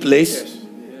resting place,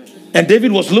 and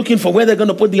David was looking for where they're going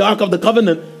to put the Ark of the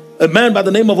Covenant. A man by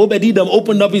the name of Obed-Edom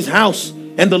opened up his house,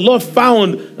 and the Lord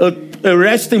found a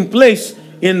resting place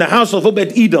in the house of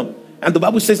Obed-Edom. And the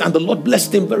Bible says, and the Lord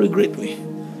blessed him very greatly.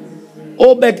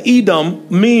 Obed-Edom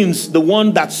means the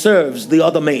one that serves the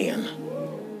other man.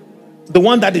 The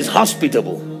one that is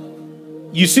hospitable.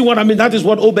 You see what I mean? That is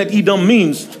what Obed-Edom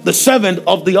means. The servant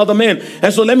of the other man.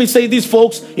 And so let me say this,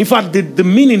 folks. In fact, the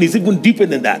meaning is even deeper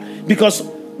than that. Because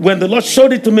when the Lord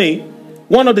showed it to me,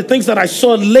 One of the things that I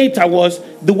saw later was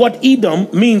the word Edom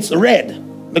means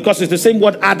red, because it's the same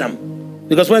word Adam.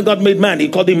 Because when God made man, he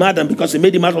called him Adam because he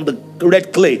made him out of the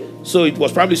red clay. So it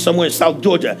was probably somewhere in South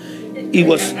Georgia. He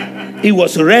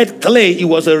was red clay. He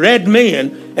was a red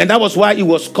man, and that was why he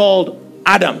was called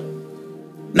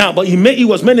Adam. Now, but he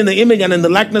was made in the image and in the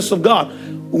likeness of God.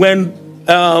 When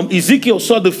Ezekiel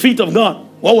saw the feet of God,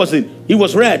 what was it? He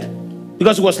was red,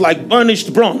 because it was like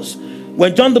burnished bronze.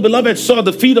 When John the Beloved saw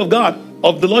the feet of God,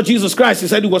 of the Lord Jesus Christ, he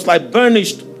said it was like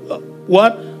burnished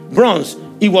bronze.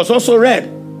 He was also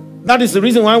red. That is the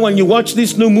reason why when you watch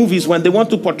these new movies, when they want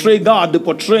to portray God, they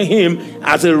portray him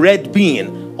as a red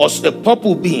being or a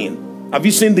purple being. Have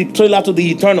you seen the trailer to the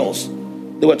Eternals?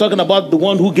 They were talking about the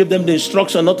one who gave them the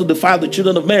instruction not to defile the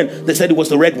children of men. They said it was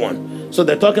the red one. So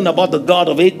they're talking about the God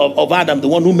of Adam, the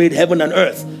one who made heaven and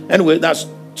earth. Anyway, that's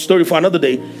a story for another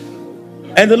day.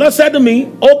 And the Lord said to me,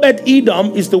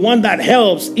 Obed-Edom is the one that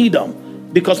helps Edom.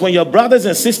 Because when your brothers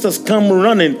and sisters come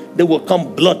running, they will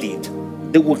come bloodied.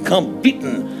 They will come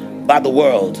beaten by the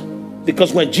world.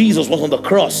 Because when Jesus was on the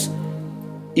cross,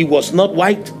 he was not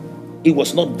white, he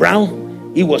was not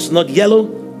brown, he was not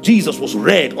yellow. Jesus was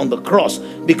red on the cross,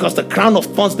 because the crown of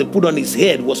thorns they put on his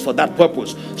head was for that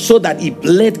purpose, so that he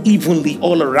bled evenly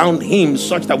all around him,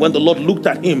 such that when the Lord looked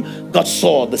at him, God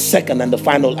saw the second and the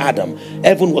final Adam.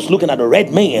 Heaven was looking at a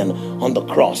red man on the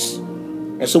cross.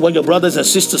 And so when your brothers and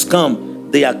sisters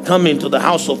come, they are coming to the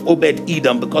house of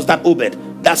Obed-Edom, because that Obed,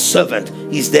 that servant,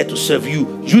 is there to serve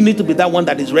you. You need to be that one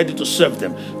that is ready to serve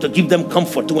them, to give them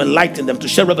comfort, to enlighten them, to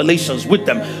share revelations with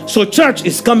them. So church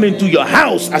is coming to your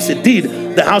house as it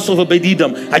did the house of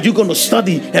Obed-Edom. Are you going to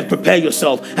study and prepare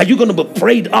yourself? Are you going to be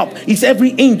prayed up? It's every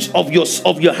inch of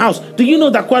your house. Do you know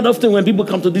that quite often when people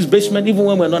come to this basement, even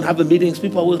when we're not having meetings,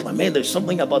 people are always like, man, there's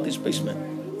something about this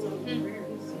basement.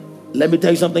 Let me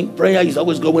tell you something. Prayer is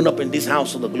always going up in this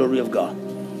house for the glory of God.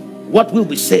 What will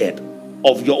be said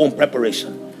of your own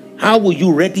preparation? How will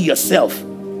you ready yourself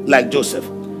like Joseph?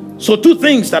 So 2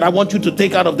 things that I want you to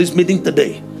take out of this meeting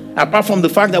today, apart from the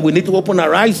fact that we need to open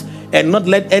our eyes and not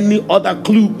let any other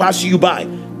clue pass you by.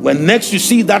 When next you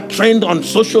see that trend on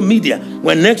social media,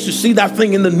 when next you see that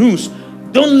thing in the news,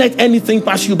 don't let anything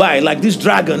pass you by, like this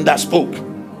dragon that spoke.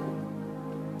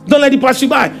 Don't let it pass you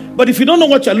by. But if you don't know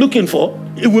what you're looking for,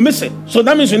 it will miss it. So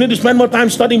that means you need to spend more time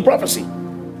studying prophecy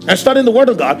and studying the word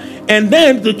of God, and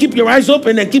then to keep your eyes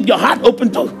open and keep your heart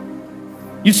open too.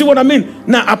 You see what I mean?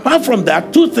 Now, apart from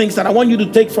that, 2 things that I want you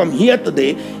to take from here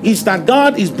today is that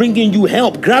God is bringing you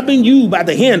help, grabbing you by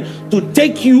the hand to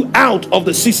take you out of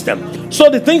the system.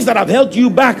 So the things that have held you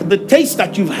back, the taste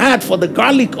that you've had for the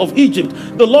garlic of Egypt,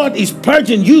 the Lord is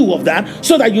purging you of that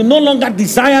so that you no longer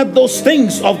desire those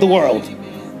things of the world.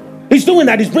 He's doing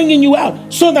that. He's bringing you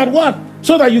out. So that what?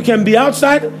 So that you can be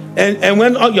outside, and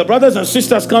when all your brothers and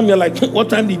sisters come, you're like, what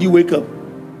time did you wake up?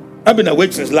 I've been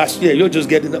awake since last year. You're just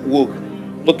getting woke.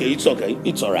 Okay, it's okay.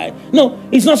 It's all right. No,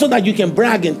 it's not so that you can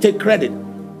brag and take credit.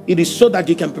 It is so that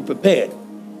you can be prepared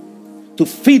to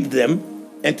feed them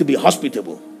and to be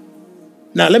hospitable.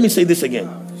 Now, let me say this again.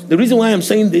 The reason why I'm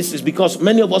saying this is because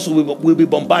many of us will be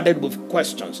bombarded with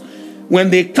questions. When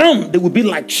they come, they will be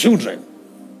like children.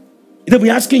 They'll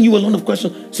be asking you a lot of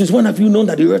questions. Since when have you known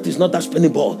that the earth is not that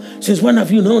spinning ball? Since when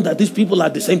have you known that these people are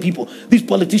the same people? This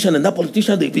politician and that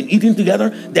politician, they've been eating together.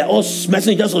 They're all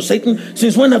messengers of Satan.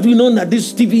 Since when have you known that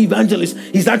this TV evangelist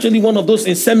is actually one of those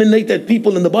inseminated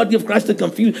people in the body of Christ to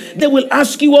confuse? They will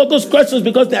ask you all those questions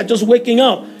because they are just waking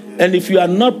up. And if you are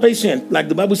not patient, like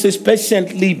the Bible says,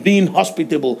 patiently being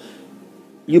hospitable,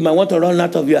 you might want to run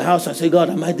out of your house and say, God,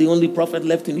 am I the only prophet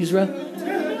left in Israel?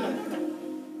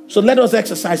 So let us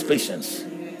exercise patience.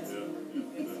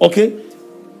 Okay?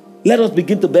 Let us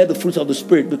begin to bear the fruits of the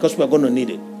Spirit, because we're going to need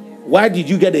it. Why did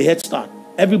you get a head start?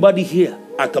 Everybody here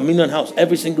at Communion House,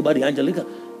 every single body, Angelica,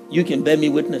 you can bear me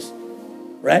witness.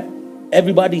 Right?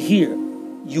 Everybody here,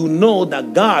 you know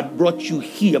that God brought you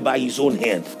here by his own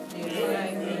hand.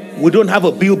 We don't have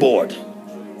a billboard.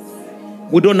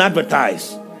 We don't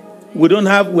advertise. We don't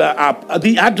have,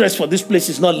 the address for this place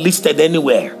is not listed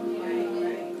anywhere.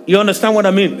 You understand what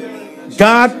I mean?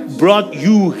 God brought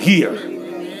you here.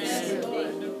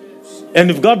 And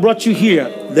if God brought you here,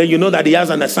 then you know that he has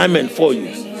an assignment for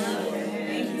you.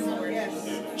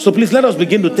 So please let us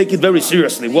begin to take it very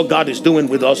seriously, what God is doing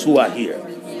with us who are here.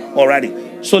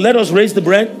 Alrighty. So let us raise the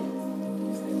bread.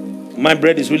 My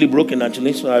bread is really broken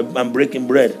actually, so I'm breaking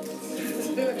bread.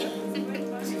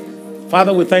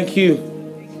 Father, we thank you.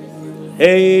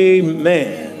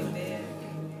 Amen.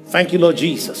 Thank you, Lord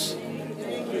Jesus.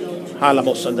 I want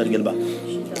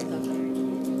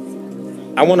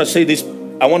to say this.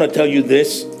 I want to tell you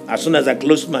this. As soon as I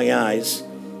closed my eyes,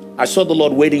 I saw the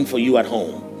Lord waiting for you at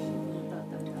home.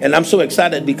 And I'm so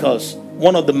excited because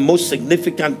one of the most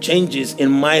significant changes in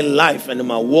my life and in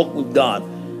my walk with God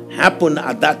happened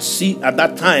at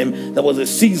that time. There was a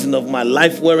season of my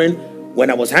life wherein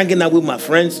when I was hanging out with my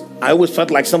friends, I always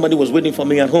felt like somebody was waiting for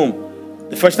me at home.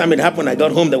 The first time it happened, I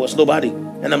got home, there was nobody.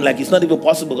 And I'm like, it's not even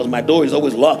possible because my door is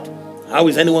always locked. How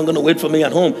is anyone going to wait for me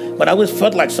at home? But I always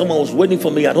felt like someone was waiting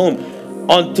for me at home.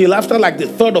 Until after like the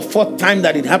third or fourth time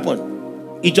that it happened,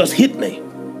 it just hit me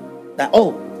that,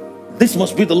 oh, this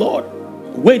must be the Lord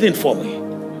waiting for me.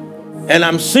 And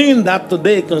I'm seeing that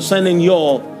today concerning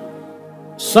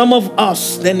some of us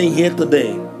standing here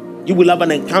today. You will have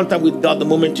an encounter with God the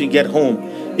moment you get home.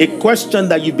 A question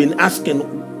that you've been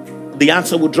asking, the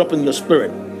answer will drop in your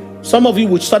spirit. Some of you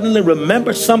will suddenly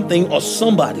remember something or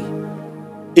somebody.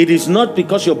 It is not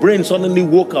because your brain suddenly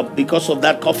woke up because of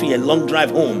that coffee and long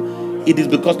drive home. It is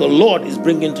because the Lord is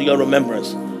bringing to your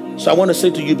remembrance. So I want to say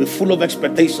to you, be full of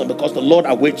expectation because the Lord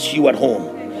awaits you at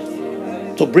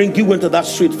home to bring you into that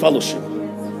sweet fellowship.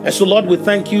 And so Lord, we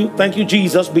thank you. Thank you,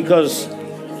 Jesus, because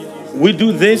we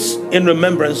do this in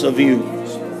remembrance of you.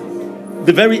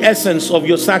 The very essence of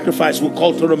your sacrifice will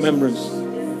call to remembrance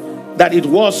that it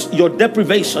was your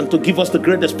deprivation to give us the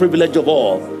greatest privilege of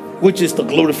all, which is the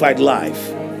glorified life.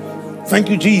 Thank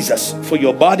you, Jesus, for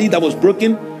your body that was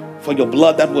broken, for your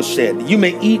blood that was shed. You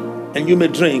may eat and you may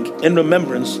drink in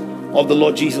remembrance of the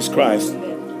Lord Jesus Christ.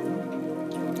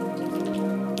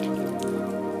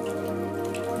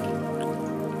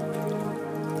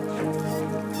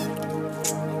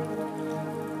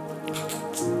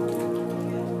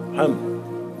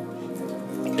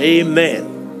 Amen.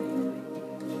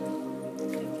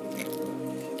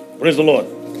 Praise the Lord.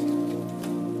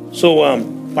 So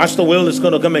Pastor Will is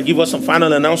going to come and give us some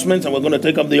final announcements, and we're going to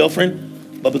take up the offering.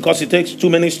 But because it takes 2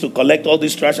 minutes to collect all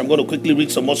this trash, I'm going to quickly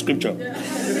read some more scripture.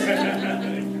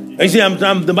 You see,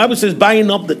 the Bible says buying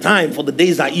up the time, for the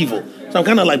days are evil. So I'm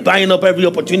kind of like buying up every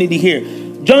opportunity here.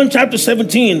 John chapter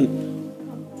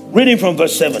 17, reading from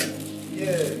verse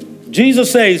 7.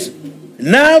 Jesus says,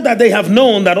 now that they have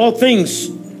known that all things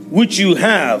which you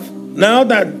have, now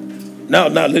they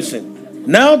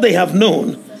have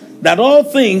known that all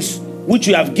things which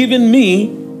you have given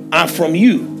me are from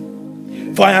you.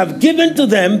 For I have given to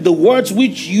them the words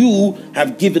which you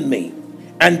have given me,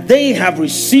 and they have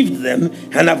received them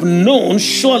and have known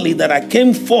surely that I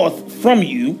came forth from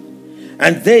you,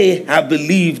 and they have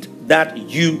believed that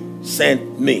you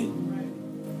sent me.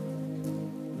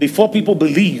 Before people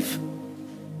believe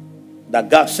that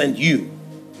God sent you,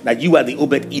 that you are the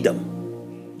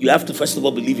Obed-Edom, you have to first of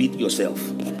all believe it yourself.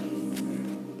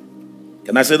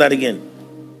 Can I say that again?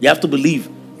 You have to believe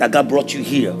that God brought you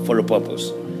here for a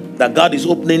purpose. That God is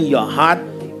opening your heart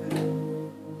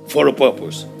for a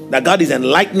purpose. That God is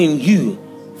enlightening you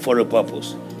for a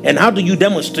purpose. And how do you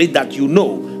demonstrate that you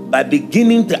know? By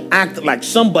beginning to act like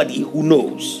somebody who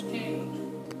knows.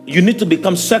 You need to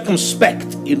become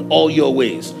circumspect in all your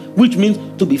ways, which means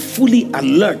to be fully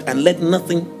alert and let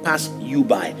nothing pass you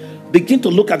by. Begin to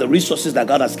look at the resources that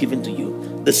God has given to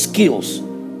you, the skills,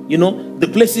 the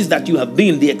places that you have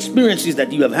been, the experiences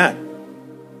that you have had.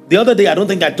 The other day, I don't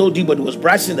think I told you, but it was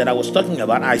Bryson that I was talking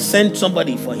about. I sent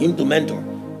somebody for him to mentor.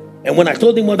 And when I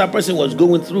told him what that person was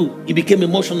going through, he became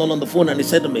emotional on the phone and he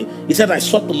said to me, I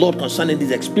sought the Lord concerning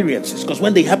these experiences. Because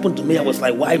when they happened to me, I was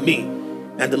like, why me?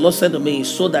 And the Lord said to me,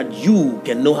 so that you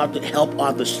can know how to help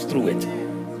others through it.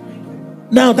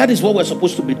 Now, that is what we're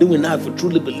supposed to be doing now if we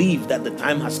truly believe that the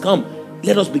time has come.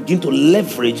 Let us begin to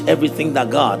leverage everything that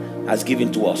God has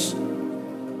given to us.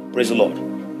 Praise the Lord.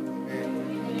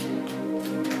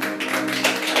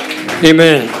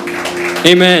 Amen.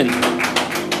 Amen.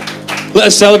 Let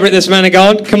us celebrate this man of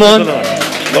God. Come on.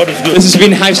 God is good. This has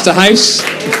been House to House.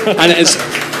 And it is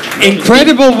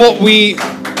incredible what we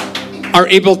are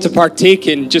able to partake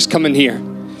in just coming here.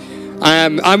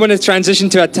 I'm going to transition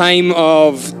to a time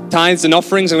of tithes and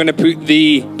offerings. I'm going to put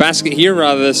the basket here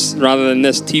rather than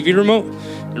this TV remote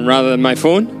and rather than my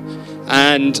phone.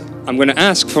 And I'm going to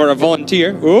ask for a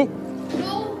volunteer. Oh.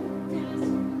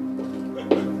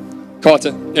 Caught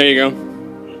it. There you go.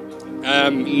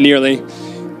 Nearly.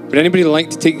 Would anybody like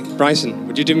to take Bryson?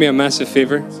 Would you do me a massive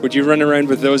favor? Would you run around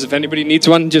with those? If anybody needs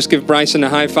one, just give Bryson a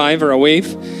high five or a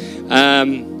wave.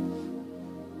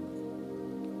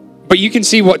 But you can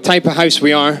see what type of house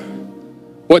we are,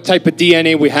 what type of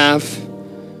DNA we have,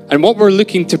 and what we're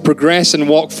looking to progress and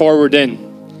walk forward in.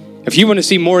 If you want to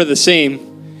see more of the same,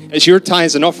 it's your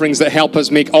tithes and offerings that help us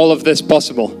make all of this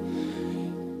possible.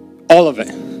 All of it.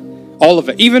 All of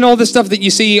it. Even all the stuff that you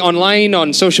see online,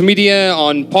 on social media,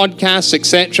 on podcasts,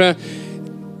 etc.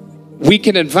 We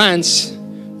can advance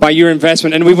by your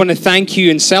investment. And we want to thank you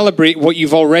and celebrate what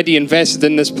you've already invested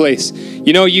in this place.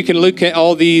 You know, you can look at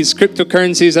all these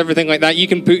cryptocurrencies, everything like that. You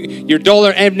can put your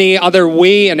dollar any other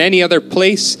way and any other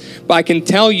place. But I can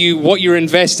tell you what you're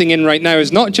investing in right now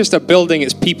is not just a building,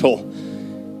 it's people.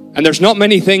 And there's not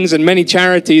many things and many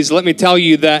charities, let me tell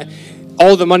you, that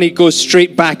all the money goes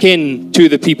straight back in to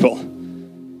the people.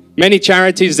 Many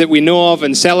charities that we know of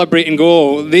and celebrate and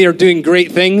go, oh, they are doing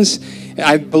great things.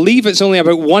 I believe it's only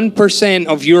about 1%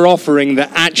 of your offering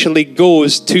that actually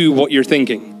goes to what you're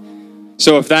thinking.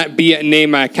 So if that be it,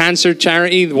 name a cancer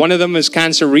charity, one of them is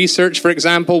cancer research, for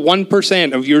example,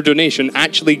 1% of your donation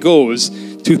actually goes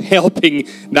to helping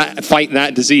that fight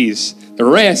that disease. The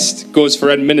rest goes for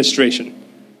administration,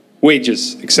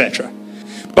 wages, etc.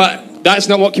 But that's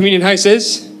not what Communion House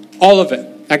is. All of it,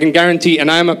 I can guarantee, and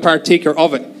I'm a partaker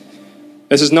of it.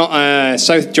 This is not a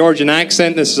South Georgian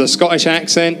accent. This is a Scottish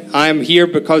accent. I am here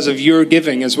because of your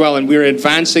giving as well, and we're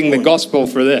advancing the gospel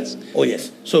for this. Oh,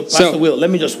 yes. So, Pastor Will, let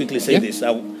me just quickly say this.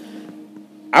 I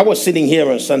was sitting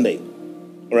here on Sunday,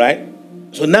 right?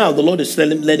 So now the Lord is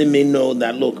letting me know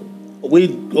that, look, we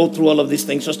go through all of these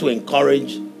things just to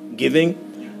encourage giving,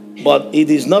 but it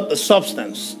is not the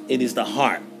substance. It is the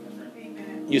heart.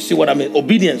 You see what I mean?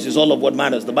 Obedience is all of what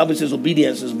matters. The Bible says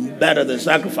obedience is better than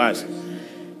sacrifice.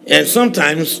 And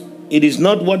sometimes it is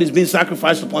not what is being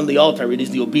sacrificed upon the altar, it is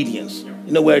the obedience.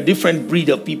 You know, we're a different breed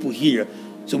of people here.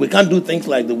 So we can't do things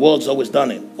like the world's always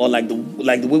done it, or like the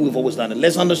way we've always done it.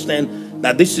 Let's understand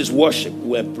that this is worship.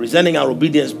 We're presenting our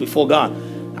obedience before God.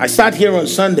 I sat here on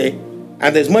Sunday,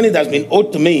 and there's money that's been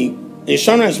owed to me,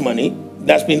 insurance money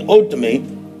that's been owed to me,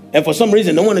 and for some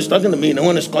reason, no one is talking to me, no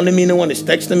one is calling me, no one is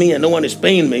texting me, and no one is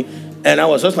paying me. And I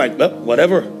was just like, well,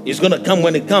 whatever, it's going to come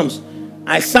when it comes.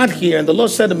 I sat here and the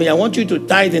Lord said to me, I want you to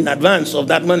tithe in advance of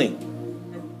that money.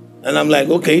 And I'm like,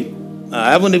 okay,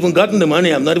 I haven't even gotten the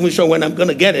money. I'm not even sure when I'm going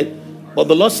to get it. But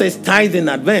the Lord says tithe in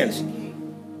advance.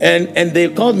 And they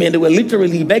called me and they were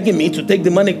literally begging me to take the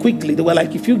money quickly. They were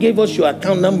like, if you gave us your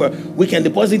account number, we can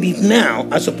deposit it now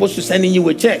as opposed to sending you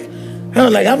a check. And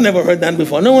I'm like, I've never heard that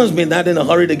before. No one's been that in a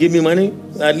hurry to give me money.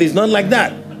 At least not like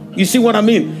that. You see what I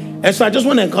mean? And so I just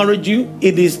want to encourage you.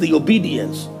 It is the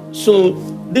obedience. So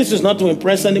this is not to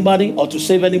impress anybody or to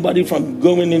save anybody from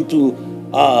going into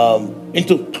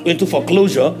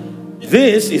foreclosure.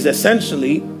 This is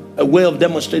essentially a way of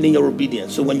demonstrating your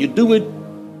obedience. So when you do it,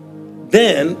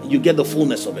 then you get the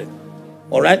fullness of it.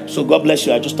 All right? So God bless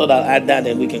you. I just thought I'll add that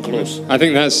and we can close. I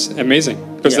think that's amazing.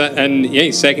 Because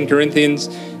 2 Corinthians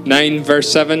 9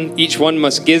 verse 7, each one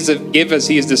must give as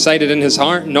he has decided in his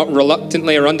heart, not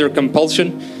reluctantly or under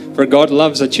compulsion. For God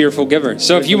loves a cheerful giver.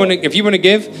 So if you want to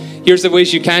give, here's the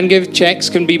ways you can give. Checks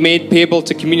can be made payable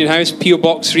to Communion House, PO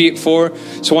Box 384,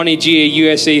 Swanee, GA,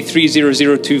 USA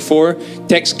 30024.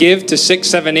 Text give to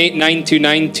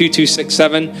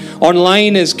 678-929-2267.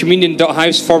 Online is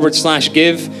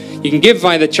communionhouse.com/give. You can give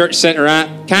via the Church Center app.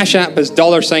 Cash App is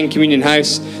 $ Communion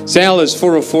House. Zelle is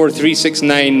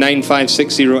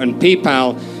 404-369-9560. And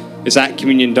PayPal is at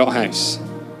communion.house.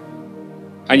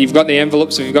 And you've got the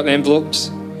envelopes. If you've got the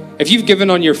envelopes. If you've given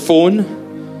on your phone,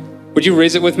 would you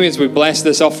raise it with me as we bless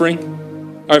this offering?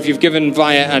 Or if you've given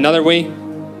via another way,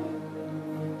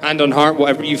 hand on heart,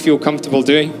 whatever you feel comfortable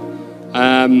doing.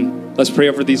 Let's pray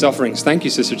over these offerings. Thank you,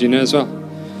 Sister Gina, as well.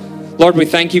 Lord, we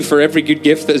thank you for every good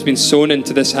gift that has been sown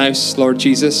into this house, Lord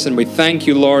Jesus. And we thank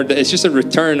you, Lord, that it's just a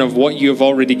return of what you have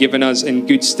already given us in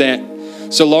good stead.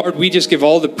 So, Lord, we just give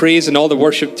all the praise and all the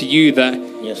worship to you that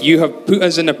you have put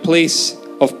us in a place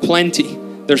of plenty.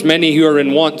 There's many who are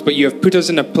in want, but you have put us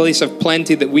in a place of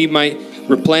plenty that we might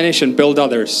replenish and build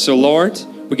others. So, Lord,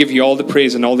 we give you all the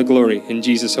praise and all the glory in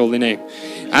Jesus' holy name.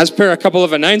 As per a couple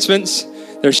of announcements,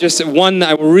 there's just one that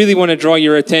I really want to draw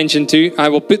your attention to. I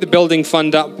will put the building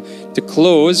fund up to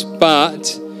close,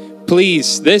 but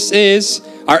please, this is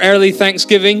our early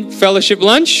Thanksgiving fellowship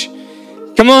lunch.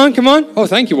 Come on, come on. Oh,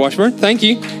 thank you, Washburn. Thank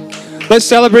you. Let's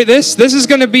celebrate this. This is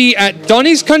going to be at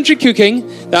Donny's Country Cooking.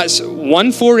 That's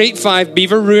 1485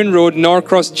 Beaver Ruin Road,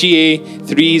 Norcross, GA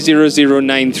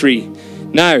 30093.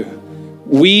 Now,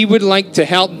 we would like to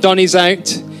help Donny's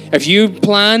out. If you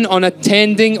plan on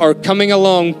attending or coming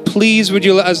along, please would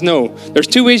you let us know. There's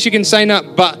two ways you can sign up,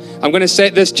 but I'm going to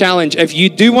set this challenge. If you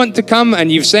do want to come and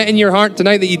you've set in your heart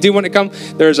tonight that you do want to come,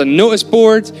 there's a notice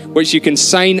board which you can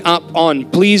sign up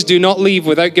on. Please do not leave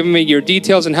without giving me your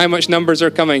details and how much numbers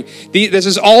are coming. This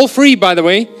is all free, by the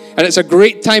way, and it's a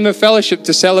great time of fellowship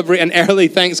to celebrate an early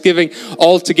Thanksgiving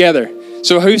all together.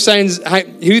 So who thinks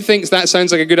that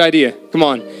sounds like a good idea? Come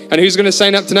on. And who's going to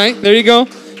sign up tonight? There you go.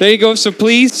 There you go. So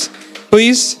please,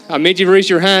 I made you raise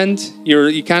your hand.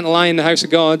 You can't lie in the house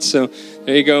of God. So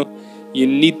there you go. You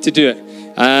need to do it.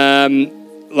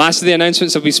 Last of the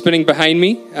announcements will be spinning behind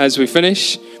me as we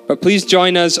finish. But please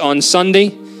join us on Sunday,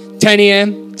 10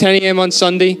 a.m. on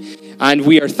Sunday. And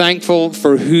we are thankful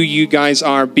for who you guys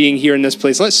are being here in this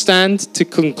place. Let's stand to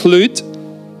conclude,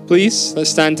 please.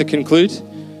 Let's stand to conclude.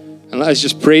 And let us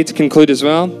just pray to conclude as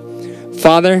well.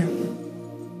 Father,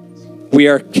 we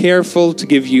are careful to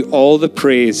give you all the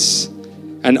praise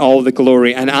and all the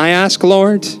glory. And I ask,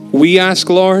 Lord, we ask,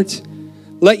 Lord,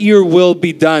 let your will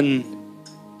be done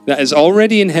that is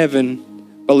already in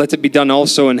heaven, but let it be done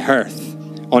also on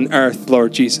earth,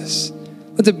 Lord Jesus.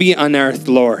 Let it be on earth,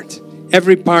 Lord,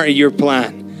 every part of your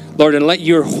plan, Lord, and let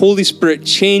your Holy Spirit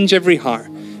change every heart,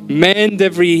 mend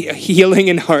every healing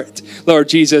in heart, Lord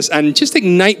Jesus, and just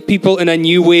ignite people in a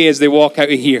new way as they walk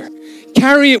out of here.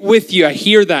 Carry it with you. I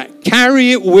hear that.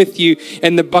 Carry it with you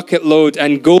in the bucket load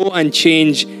and go and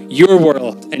change your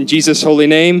world. In Jesus' holy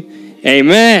name,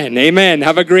 amen. Amen.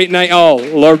 Have a great night all.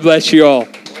 Lord bless you all.